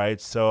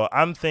 right? So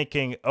I'm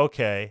thinking,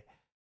 okay,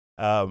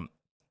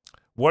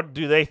 what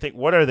do they think?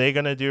 What are they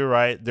gonna do,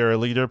 right? They're a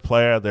leader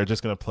player. They're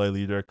just gonna play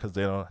leader because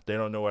they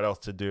don't know what else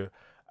to do.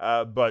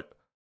 But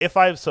if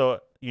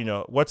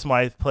what's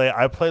my play?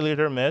 I play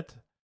leader mid.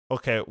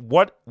 Okay,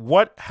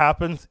 what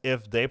happens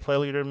if they play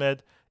leader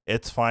mid?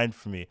 It's fine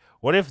for me.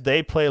 What if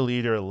they play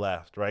leader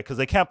left, right? Because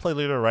they can't play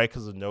leader right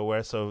because of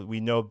nowhere. So we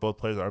know both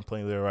players aren't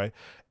playing leader right.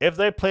 If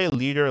they play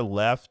leader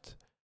left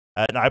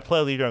and I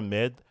play leader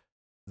mid,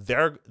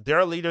 their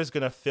leader is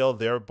gonna fill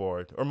their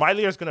board, or my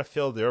leader is gonna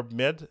fill their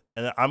mid,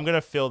 and I'm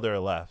gonna fill their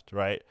left,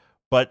 right?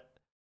 But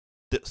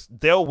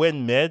they'll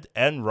win mid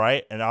and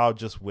right, and I'll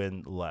just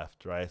win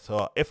left, right?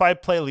 So if I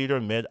play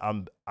leader mid,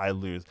 I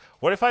lose.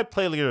 What if I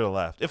play leader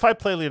left? If I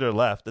play leader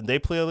left and they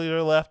play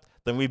leader left,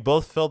 then we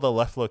both fill the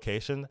left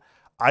location.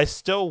 I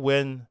still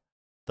win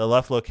the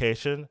left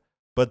location,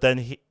 but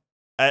then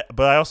but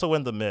I also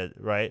win the mid,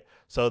 right?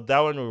 So that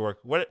one would work.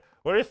 What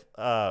if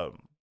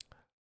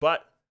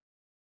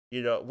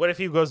what if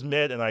he goes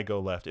mid and I go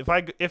left?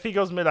 If he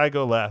goes mid, I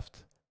go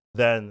left,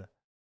 then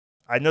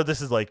I know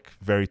this is like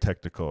very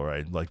technical,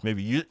 right? Like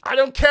maybe I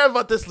don't care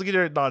about this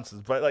leader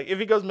nonsense, but like if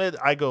he goes mid,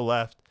 I go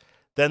left,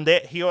 then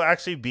he'll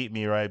actually beat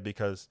me, right?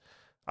 Because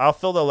I'll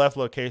fill the left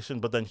location,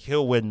 but then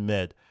he'll win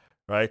mid,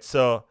 right?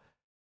 So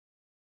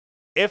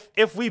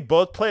if we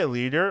both play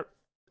leader,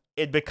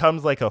 it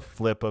becomes like a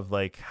flip of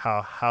like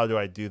how do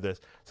I do this?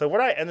 So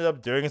what I ended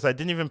up doing is I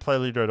didn't even play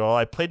leader at all.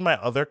 I played my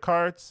other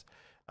cards,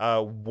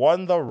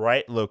 won the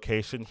right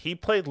location. He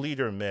played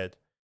leader mid,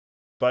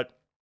 but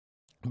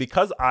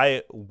because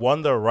I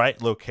won the right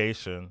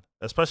location,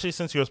 especially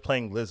since he was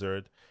playing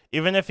Lizard,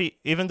 even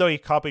though he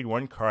copied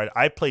one card,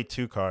 I played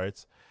two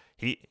cards.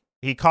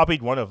 He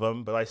copied one of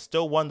them, but I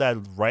still won that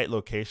right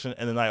location,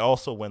 and then I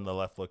also win the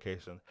left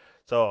location.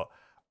 So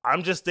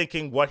I'm just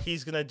thinking what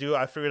he's gonna do.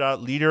 I figured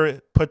out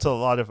leader puts a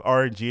lot of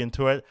RNG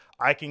into it.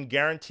 I can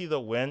guarantee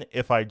the win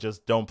if I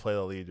just don't play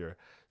the leader.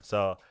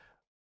 So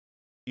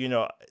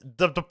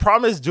the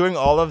problem is doing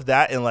all of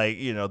that in like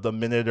the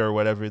minute or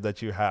whatever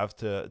that you have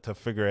to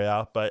figure it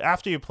out. But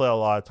after you play a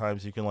lot of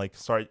times, you can like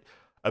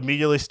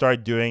immediately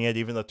start doing it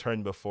even the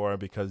turn before,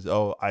 because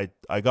I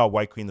got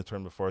white queen the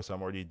turn before, so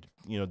I'm already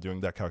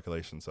doing that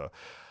calculation. So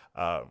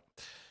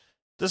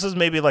this is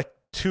maybe like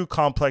too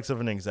complex of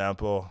an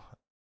example,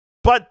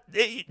 but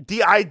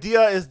the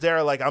idea is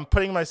there. Like, I'm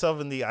putting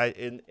myself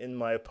in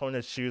my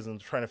opponent's shoes and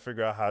trying to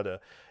figure out how to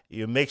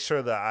make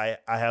sure that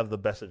I have the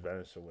best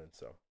advantage to win.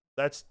 So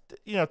that's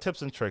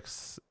tips and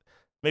tricks.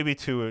 Maybe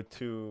too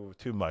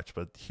much,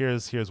 but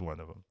here's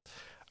one of them.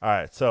 All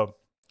right, so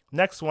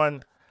next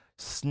one,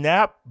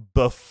 snap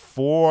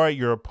before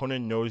your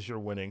opponent knows you're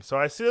winning. So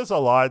I see this a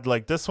lot.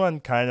 Like, this one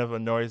kind of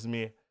annoys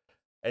me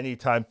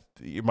anytime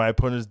my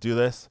opponents do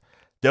this.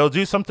 They'll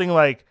do something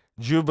like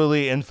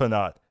Jubilee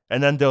Infinite,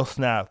 and then they'll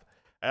snap.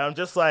 And I'm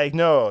just like,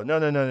 no.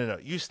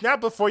 You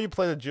snap before you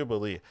play the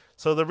Jubilee.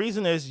 So the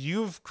reason is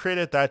you've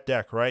created that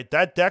deck, right?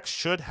 That deck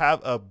should have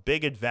a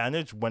big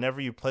advantage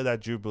whenever you play that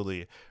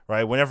Jubilee,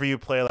 right? Whenever you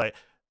play like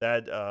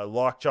that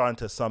Lockjaw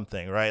into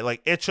something, right?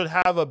 Like, it should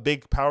have a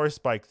big power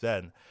spike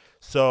then.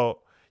 So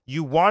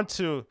you want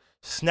to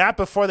snap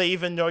before they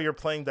even know you're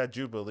playing that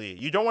Jubilee.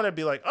 You don't want to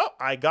be like, oh,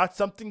 I got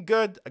something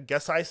good, I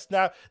guess I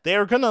snap.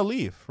 They're going to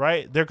leave,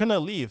 right? They're going to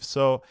leave.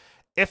 So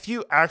if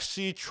you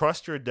actually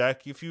trust your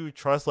deck, if you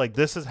trust, like,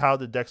 this is how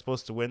the deck's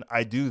supposed to win,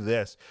 I do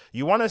this.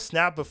 You want to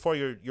snap before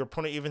your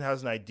opponent even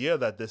has an idea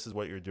that this is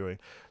what you're doing.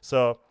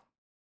 So,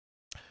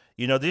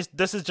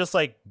 this is just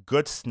like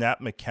good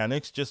snap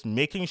mechanics, just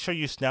making sure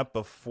you snap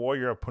before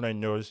your opponent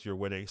knows you're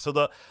winning. So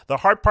the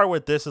hard part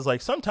with this is,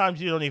 like,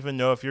 sometimes you don't even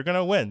know if you're going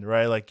to win,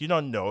 right? Like, you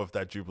don't know if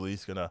that Jubilee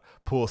is going to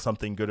pull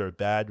something good or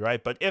bad,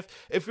 right? But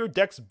if your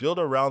deck's built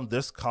around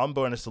this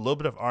combo and it's a little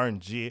bit of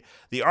RNG,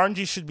 the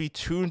RNG should be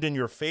tuned in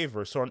your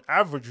favor. So on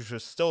average, you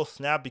should still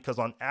snap, because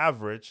on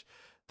average,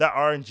 that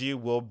RNG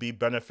will be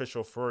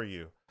beneficial for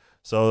you.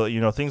 So,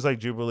 things like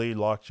Jubilee,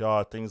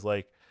 Lockjaw, things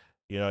like,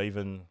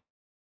 even,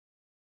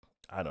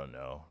 I don't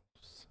know,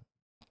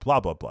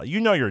 blah, blah, blah.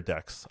 You know your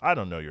decks. I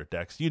don't know your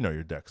decks. You know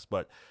your decks.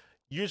 But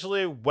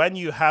usually when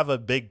you have a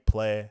big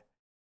play,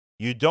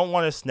 you don't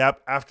want to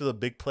snap after the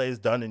big play is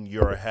done and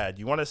you're ahead.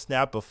 You want to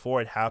snap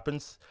before it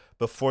happens,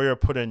 before your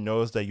opponent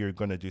knows that you're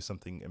going to do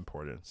something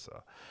important.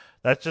 So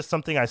that's just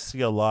something I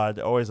see a lot.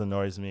 It always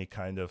annoys me,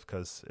 kind of,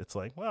 because it's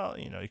like, well,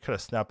 you could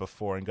have snapped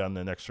before and gotten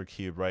an extra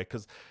cube, right?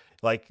 Because,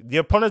 like, the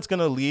opponent's going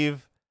to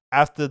leave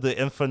after the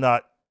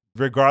Infinite,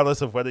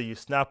 regardless of whether you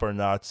snap or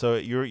not. So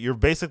you're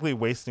basically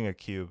wasting a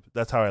cube.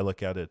 That's how I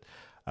look at it.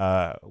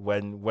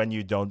 When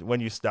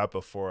you snap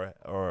before,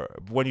 or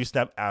when you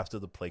snap after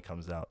the play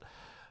comes out.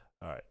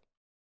 All right.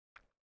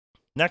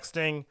 Next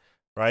thing,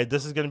 right?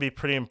 This is going to be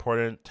pretty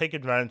important. Take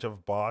advantage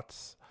of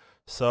bots.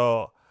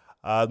 So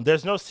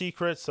there's no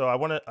secret. So I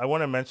want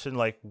to mention,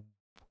 like,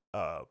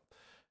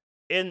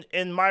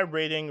 in my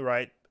rating,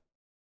 right,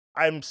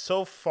 I'm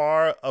so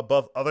far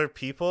above other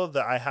people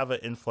that I have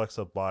an influx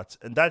of bots,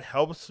 and that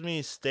helps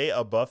me stay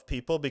above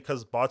people,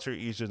 because bots are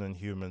easier than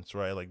humans,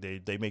 right? Like,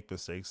 they make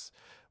mistakes,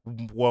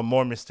 well,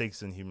 more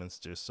mistakes than humans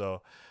do.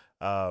 So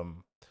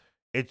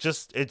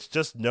it's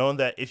just known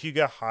that if you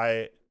get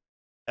high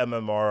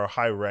MMR or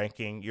high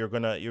ranking, you're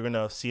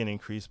gonna see an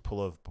increased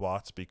pool of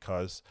bots,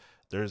 because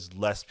there's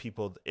less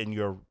people in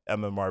your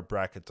MMR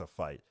bracket to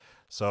fight.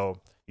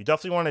 So you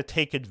definitely want to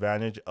take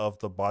advantage of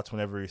the bots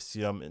whenever you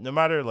see them. No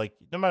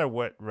matter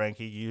what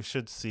ranking, you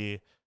should see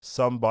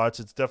some bots.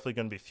 It's definitely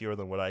going to be fewer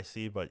than what I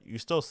see, but you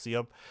still see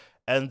them.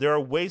 And there are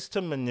ways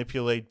to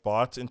manipulate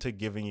bots into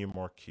giving you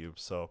more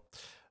cubes. So,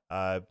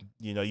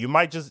 you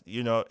might just,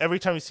 every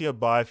time you see a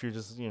bot, if you're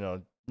just,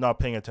 not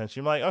paying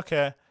attention, you're like,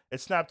 okay, it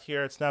snapped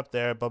here, it snapped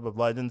there, blah, blah,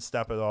 blah. It didn't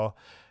snap at all.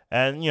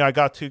 And, I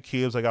got 2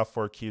 cubes, I got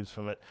 4 cubes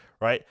from it,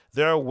 right?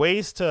 There are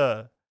ways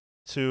there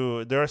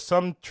are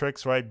some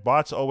tricks, right?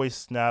 Bots always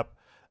snap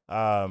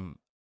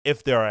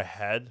if they're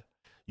ahead,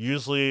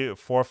 usually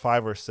 4,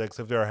 5, or 6.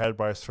 If they're ahead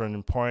by a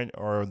certain point,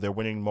 or they're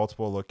winning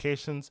multiple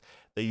locations,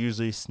 they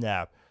usually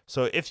snap.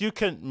 So if you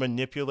can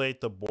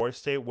manipulate the board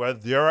state where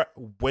they're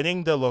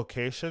winning the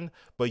location,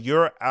 but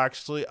you're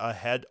actually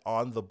ahead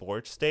on the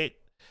board state,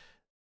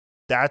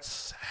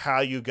 that's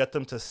how you get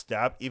them to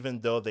snap,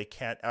 even though they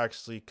can't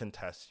actually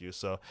contest you.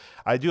 So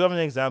I do have an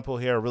example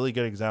here, a really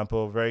good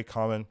example, very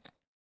common.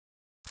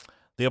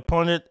 The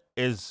opponent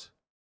is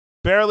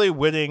barely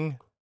winning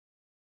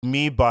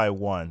me by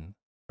 1,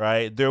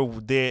 right?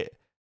 They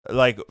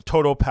like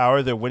total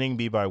power, they're winning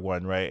me by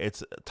 1, right?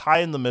 It's tie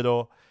in the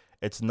middle.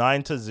 It's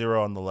 9-0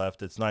 on the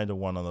left. It's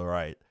 9-1 on the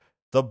right.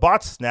 The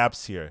bot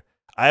snaps here.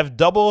 I have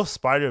double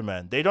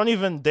Spider-Man. They don't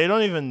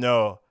even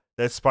know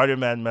that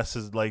Spider-Man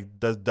messes like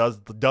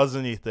does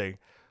anything.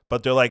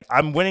 But they're like,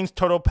 I'm winning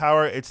total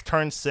power. It's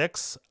turn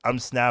 6. I'm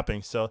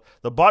snapping. So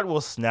the bot will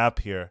snap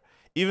here,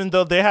 even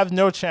though they have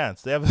no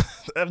chance. They have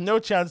they have no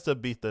chance to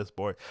beat this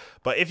board.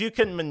 But if you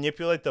can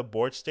manipulate the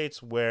board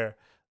states where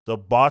the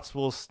bots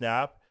will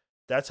snap,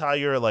 that's how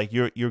you're like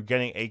you're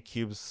getting 8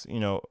 cubes.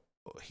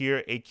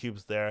 Here 8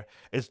 cubes there.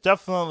 It's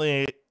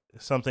definitely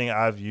something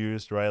I've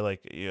used, right?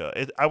 Like, yeah,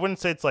 I wouldn't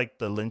say it's like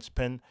the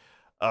linchpin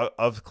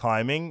of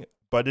climbing,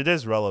 but it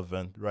is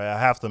relevant, right? I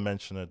have to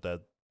mention it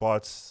that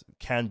bots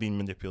can be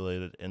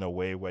manipulated in a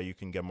way where you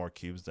can get more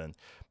cubes than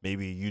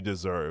maybe you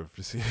deserve.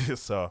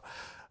 So,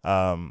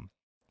 um,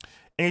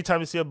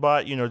 anytime you see a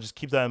bot, just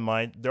keep that in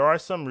mind. There are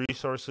some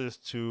resources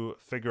to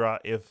figure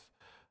out if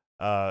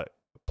uh,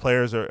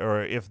 players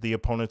or if the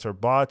opponents are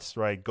bots,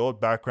 right?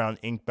 Gold background,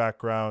 ink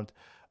background,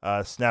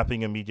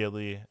 snapping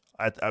immediately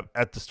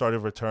at the start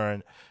of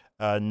return,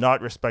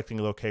 not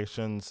respecting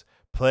locations,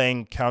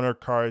 playing counter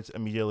cards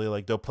immediately.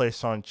 Like they'll play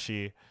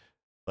Sanchi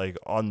like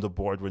on the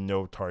board with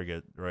no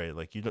target, right?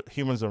 Like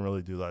humans don't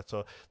really do that.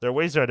 So there are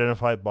ways to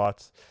identify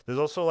bots. There's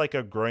also like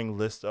a growing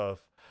list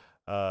of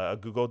a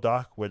Google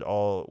Doc with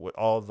all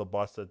of the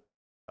bots that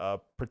a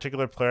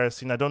particular player has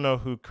seen. I don't know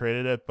who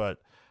created it, but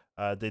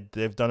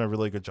they've done a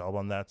really good job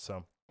on that.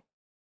 So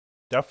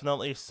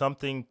definitely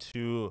something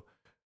to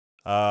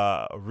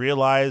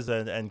realize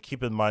and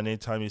keep in mind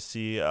anytime you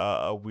see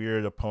a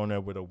weird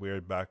opponent with a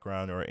weird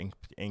background or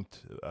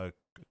inked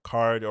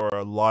card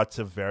or lots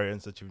of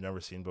variants that you've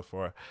never seen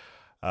before.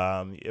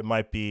 It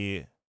might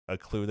be a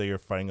clue that you're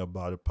fighting a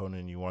bot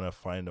opponent and you want to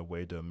find a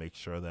way to make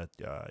sure that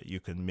you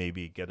can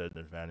maybe get an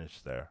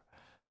advantage there.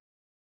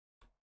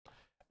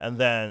 And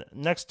then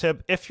next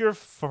tip, if you're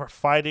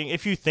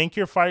if you think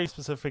you're fighting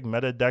specific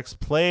meta decks,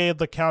 play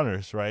the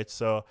counters, right?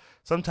 So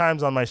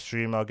sometimes on my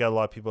stream, I'll get a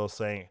lot of people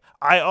saying,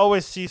 I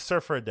always see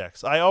Surfer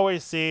decks. I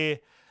always see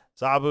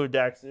Zabu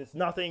decks. It's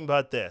nothing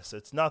but this.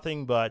 It's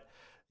nothing but,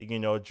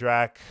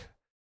 Drac,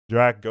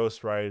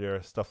 Ghost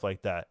Rider, stuff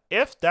like that.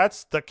 If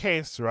that's the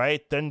case,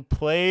 right, then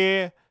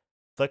play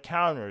the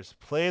counters,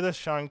 play the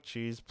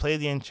Shang-Chi's, play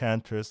the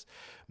Enchantress.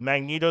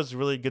 Magneto's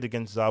really good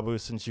against Zabu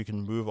since you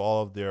can move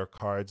all of their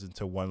cards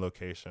into one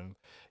location.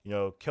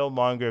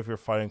 Killmonger if you're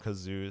fighting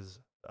Kazoos,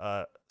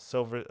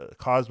 Silver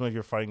Cosmo if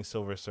you're fighting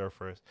Silver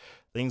Surfers,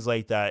 things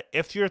like that.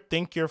 If you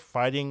think you're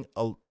fighting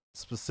a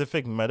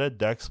specific meta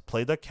decks,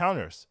 play the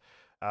counters.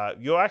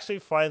 You'll actually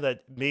find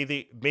that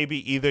maybe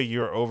either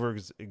you're over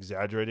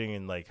exaggerating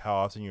in like how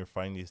often you're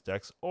fighting these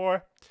decks,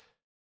 or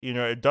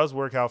it does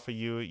work out for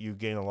you. You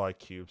gain a lot of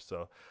cubes.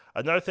 So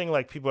another thing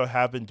like people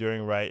have been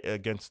doing right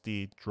against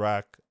the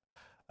Drac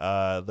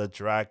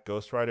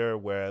Ghost Rider,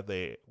 where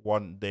they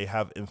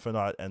have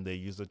Infinite and they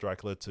use the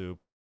Dracula to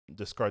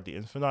discard the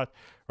Infinite,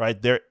 right?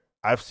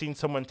 I've seen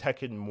someone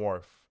Tekken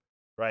Morph,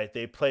 right?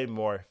 They play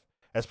Morph,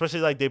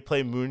 especially like they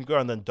play Moonguard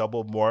and then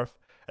double Morph,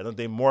 and then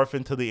they morph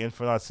into the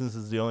Infinite since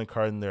it's the only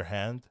card in their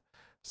hand.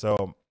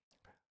 So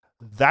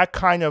that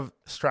kind of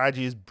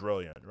strategy is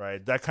brilliant,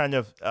 right? That kind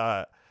of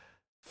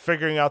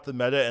figuring out the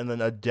meta and then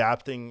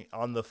adapting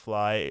on the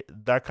fly,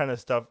 that kind of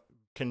stuff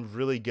can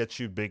really get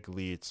you big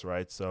leads,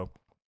 right? So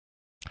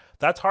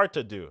that's hard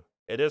to do.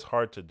 It is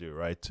hard to do,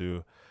 right?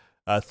 To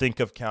think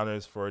of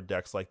counters for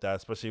decks like that,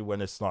 especially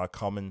when it's not a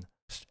common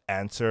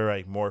answer.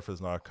 Right? Morph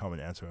is not a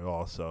common answer at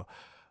all. So,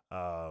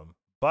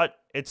 but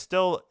it's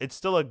still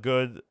a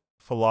good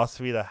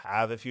philosophy to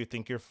have if you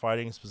think you're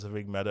fighting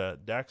specific meta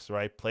decks,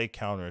 right? Play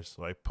counters,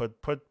 like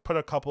put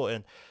a couple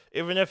in,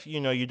 even if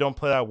you don't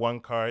play that one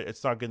card,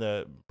 it's not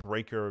gonna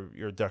break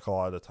your deck a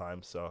lot of the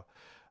time. So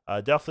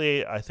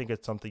definitely, I think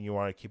it's something you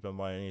want to keep in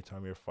mind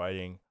anytime you're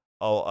fighting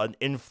an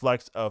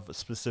influx of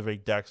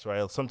specific decks,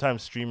 right?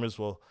 Sometimes streamers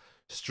will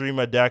stream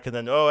a deck and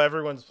then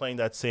everyone's playing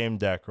that same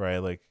deck, right?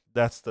 Like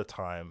that's the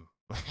time,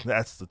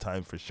 that's the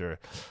time for sure.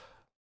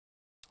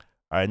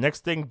 All right,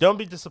 next thing, don't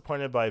be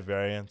disappointed by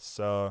variants.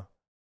 So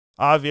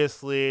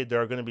obviously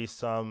there are going to be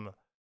some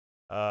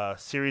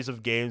series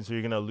of games where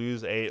you're going to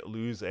lose 8,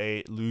 lose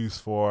 8, lose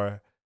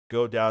 4,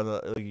 go down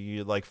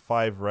like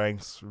 5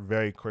 ranks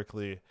very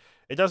quickly.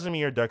 It doesn't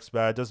mean your deck's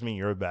bad, it doesn't mean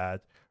you're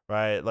bad,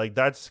 right? Like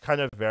that's kind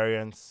of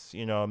variance,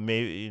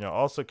 maybe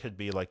also could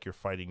be like you're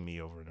fighting me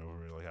over and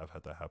over. Like I've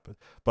had that happen.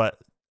 But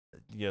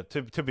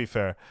to be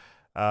fair,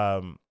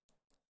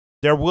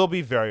 there will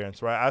be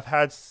variance, right? I've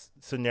had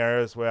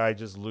scenarios where I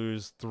just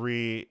lose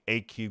 3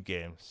 8 cube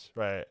games,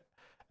 right?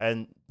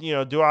 And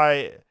do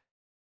I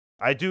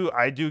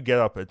do get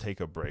up and take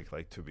a break.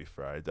 Like to be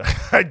fair,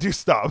 I do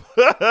stop.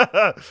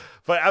 But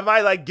am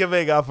I like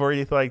giving up or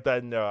anything like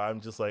that? No,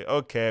 I'm just like,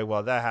 okay,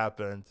 well that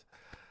happened.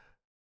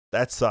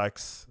 That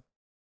sucks.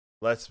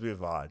 Let's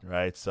move on,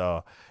 right?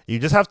 So you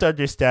just have to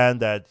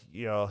understand that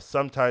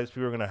sometimes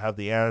people are gonna have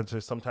the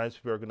answer, sometimes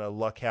people are gonna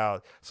luck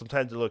out,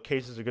 sometimes the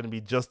locations are gonna be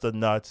just the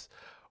nuts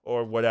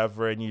or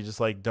whatever, and you just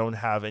like don't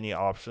have any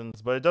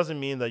options. But it doesn't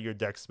mean that your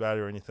deck's bad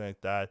or anything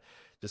like that.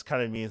 It just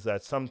kind of means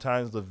that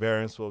sometimes the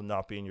variance will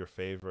not be in your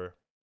favor.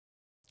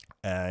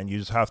 and you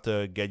just have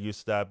to get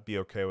used to that, be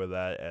okay with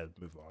that, and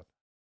move on.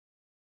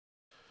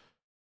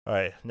 All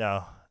right,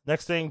 now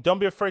next thing, don't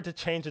be afraid to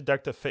change a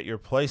deck to fit your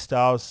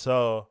playstyle.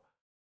 So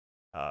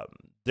um,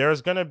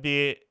 there's gonna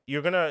be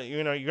you're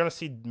gonna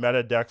see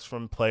meta decks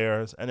from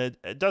players, and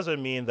it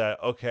doesn't mean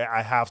that okay,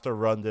 I have to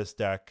run this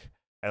deck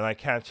and I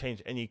can't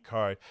change any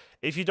card.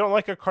 If you don't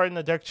like a card in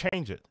the deck,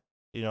 change it.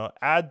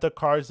 Add the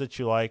cards that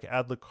you like,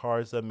 add the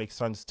cards that make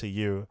sense to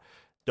you.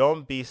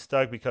 Don't be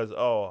stuck because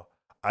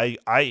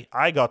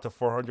I got to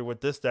 400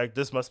 with this deck.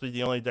 This must be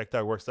the only deck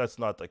that works. That's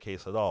not the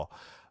case at all.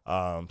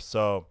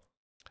 So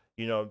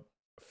you know,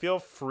 feel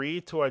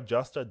free to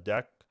adjust a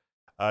deck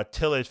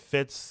till it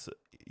fits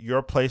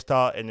your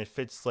playstyle and it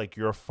fits like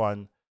your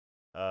fun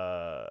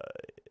uh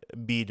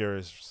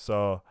beaters.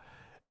 So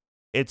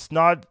it's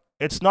not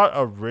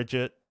a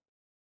rigid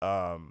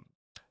um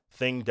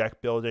thing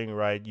deck building,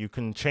 right? You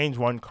can change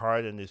one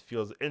card and it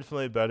feels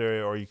infinitely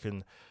better, or you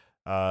can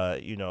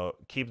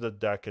keep the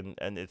deck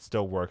and it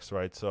still works,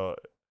 right? So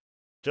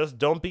just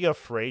don't be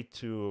afraid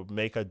to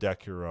make a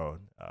deck your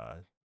own.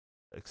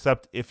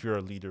 Except if you're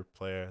a leader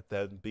player,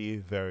 then be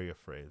very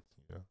afraid.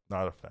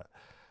 Not a fan.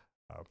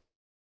 Um,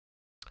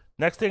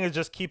 Next thing is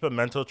just keep a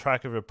mental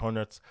track of your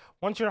opponents.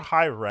 Once you're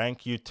high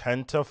rank, you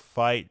tend to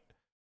fight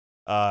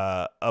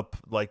up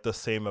like the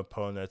same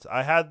opponents.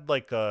 I had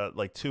like a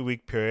 2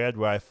 week period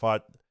where I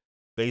fought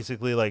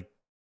basically like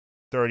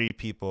 30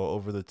 people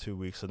over the 2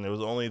 weeks, and there was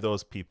only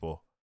those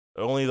people,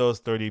 only those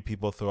 30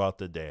 people throughout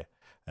the day.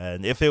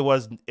 And if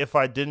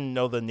I didn't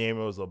know the name,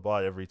 it was a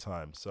bot every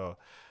time. So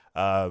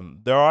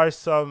there are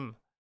some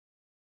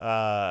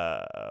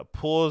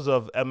pools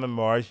of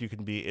MMRs you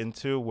can be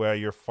into where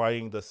you're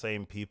fighting the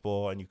same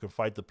people and you can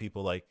fight the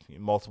people like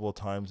multiple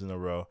times in a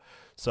row.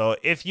 So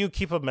if you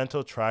keep a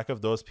mental track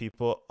of those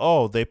people,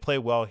 oh, they play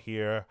well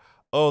here.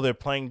 Oh, they're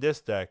playing this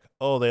deck.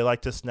 Oh, they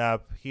like to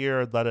snap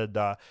here, da da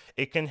da.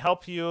 It can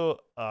help you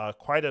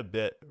quite a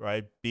bit,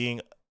 right? Being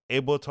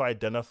able to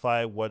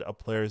identify what a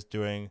player is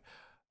doing,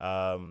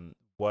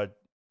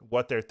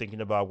 what they're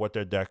thinking about, what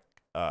their deck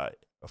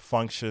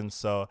functions.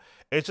 So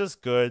it's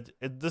just good.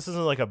 This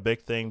isn't like a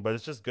big thing, but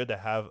it's just good to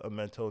have a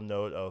mental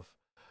note of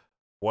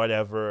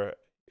whatever,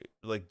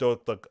 like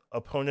the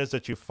opponents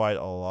that you fight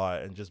a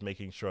lot, and just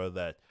making sure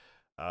that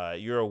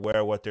you're aware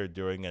of what they're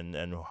doing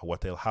and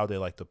how they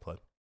like to play.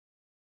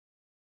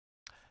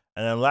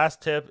 And then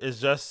last tip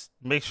is just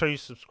make sure you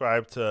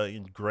subscribe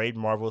to great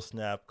Marvel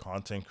Snap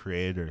content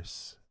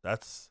creators.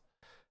 That's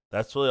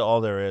really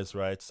all there is,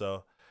 right?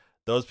 So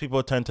those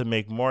people tend to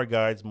make more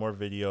guides, more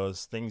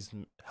videos, things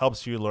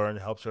helps you learn,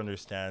 helps you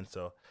understand.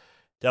 So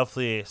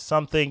definitely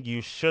something you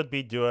should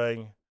be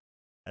doing,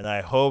 and I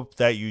hope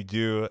that you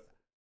do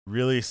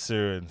really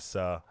soon.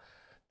 So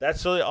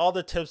that's really all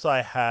the tips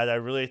I had. I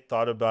really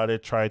thought about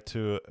it, tried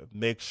to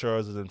make sure it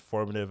was as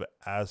informative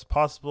as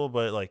possible,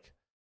 but like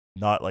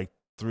not like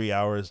 3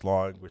 hours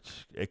long,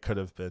 which it could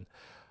have been.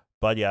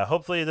 But yeah,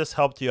 hopefully this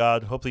helped you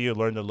out. Hopefully you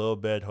learned a little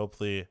bit.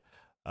 Hopefully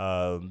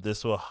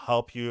this will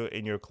help you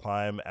in your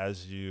climb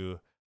as you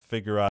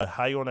figure out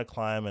how you want to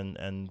climb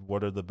and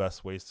what are the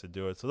best ways to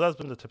do it. So that's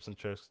been the tips and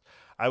tricks.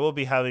 I will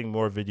be having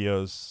more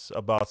videos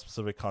about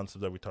specific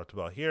concepts that we talked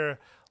about here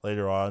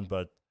later on,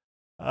 but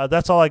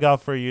that's all I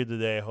got for you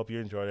today. I hope you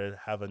enjoyed it.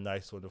 Have a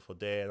nice, wonderful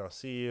day, and I'll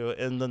see you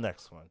in the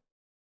next one.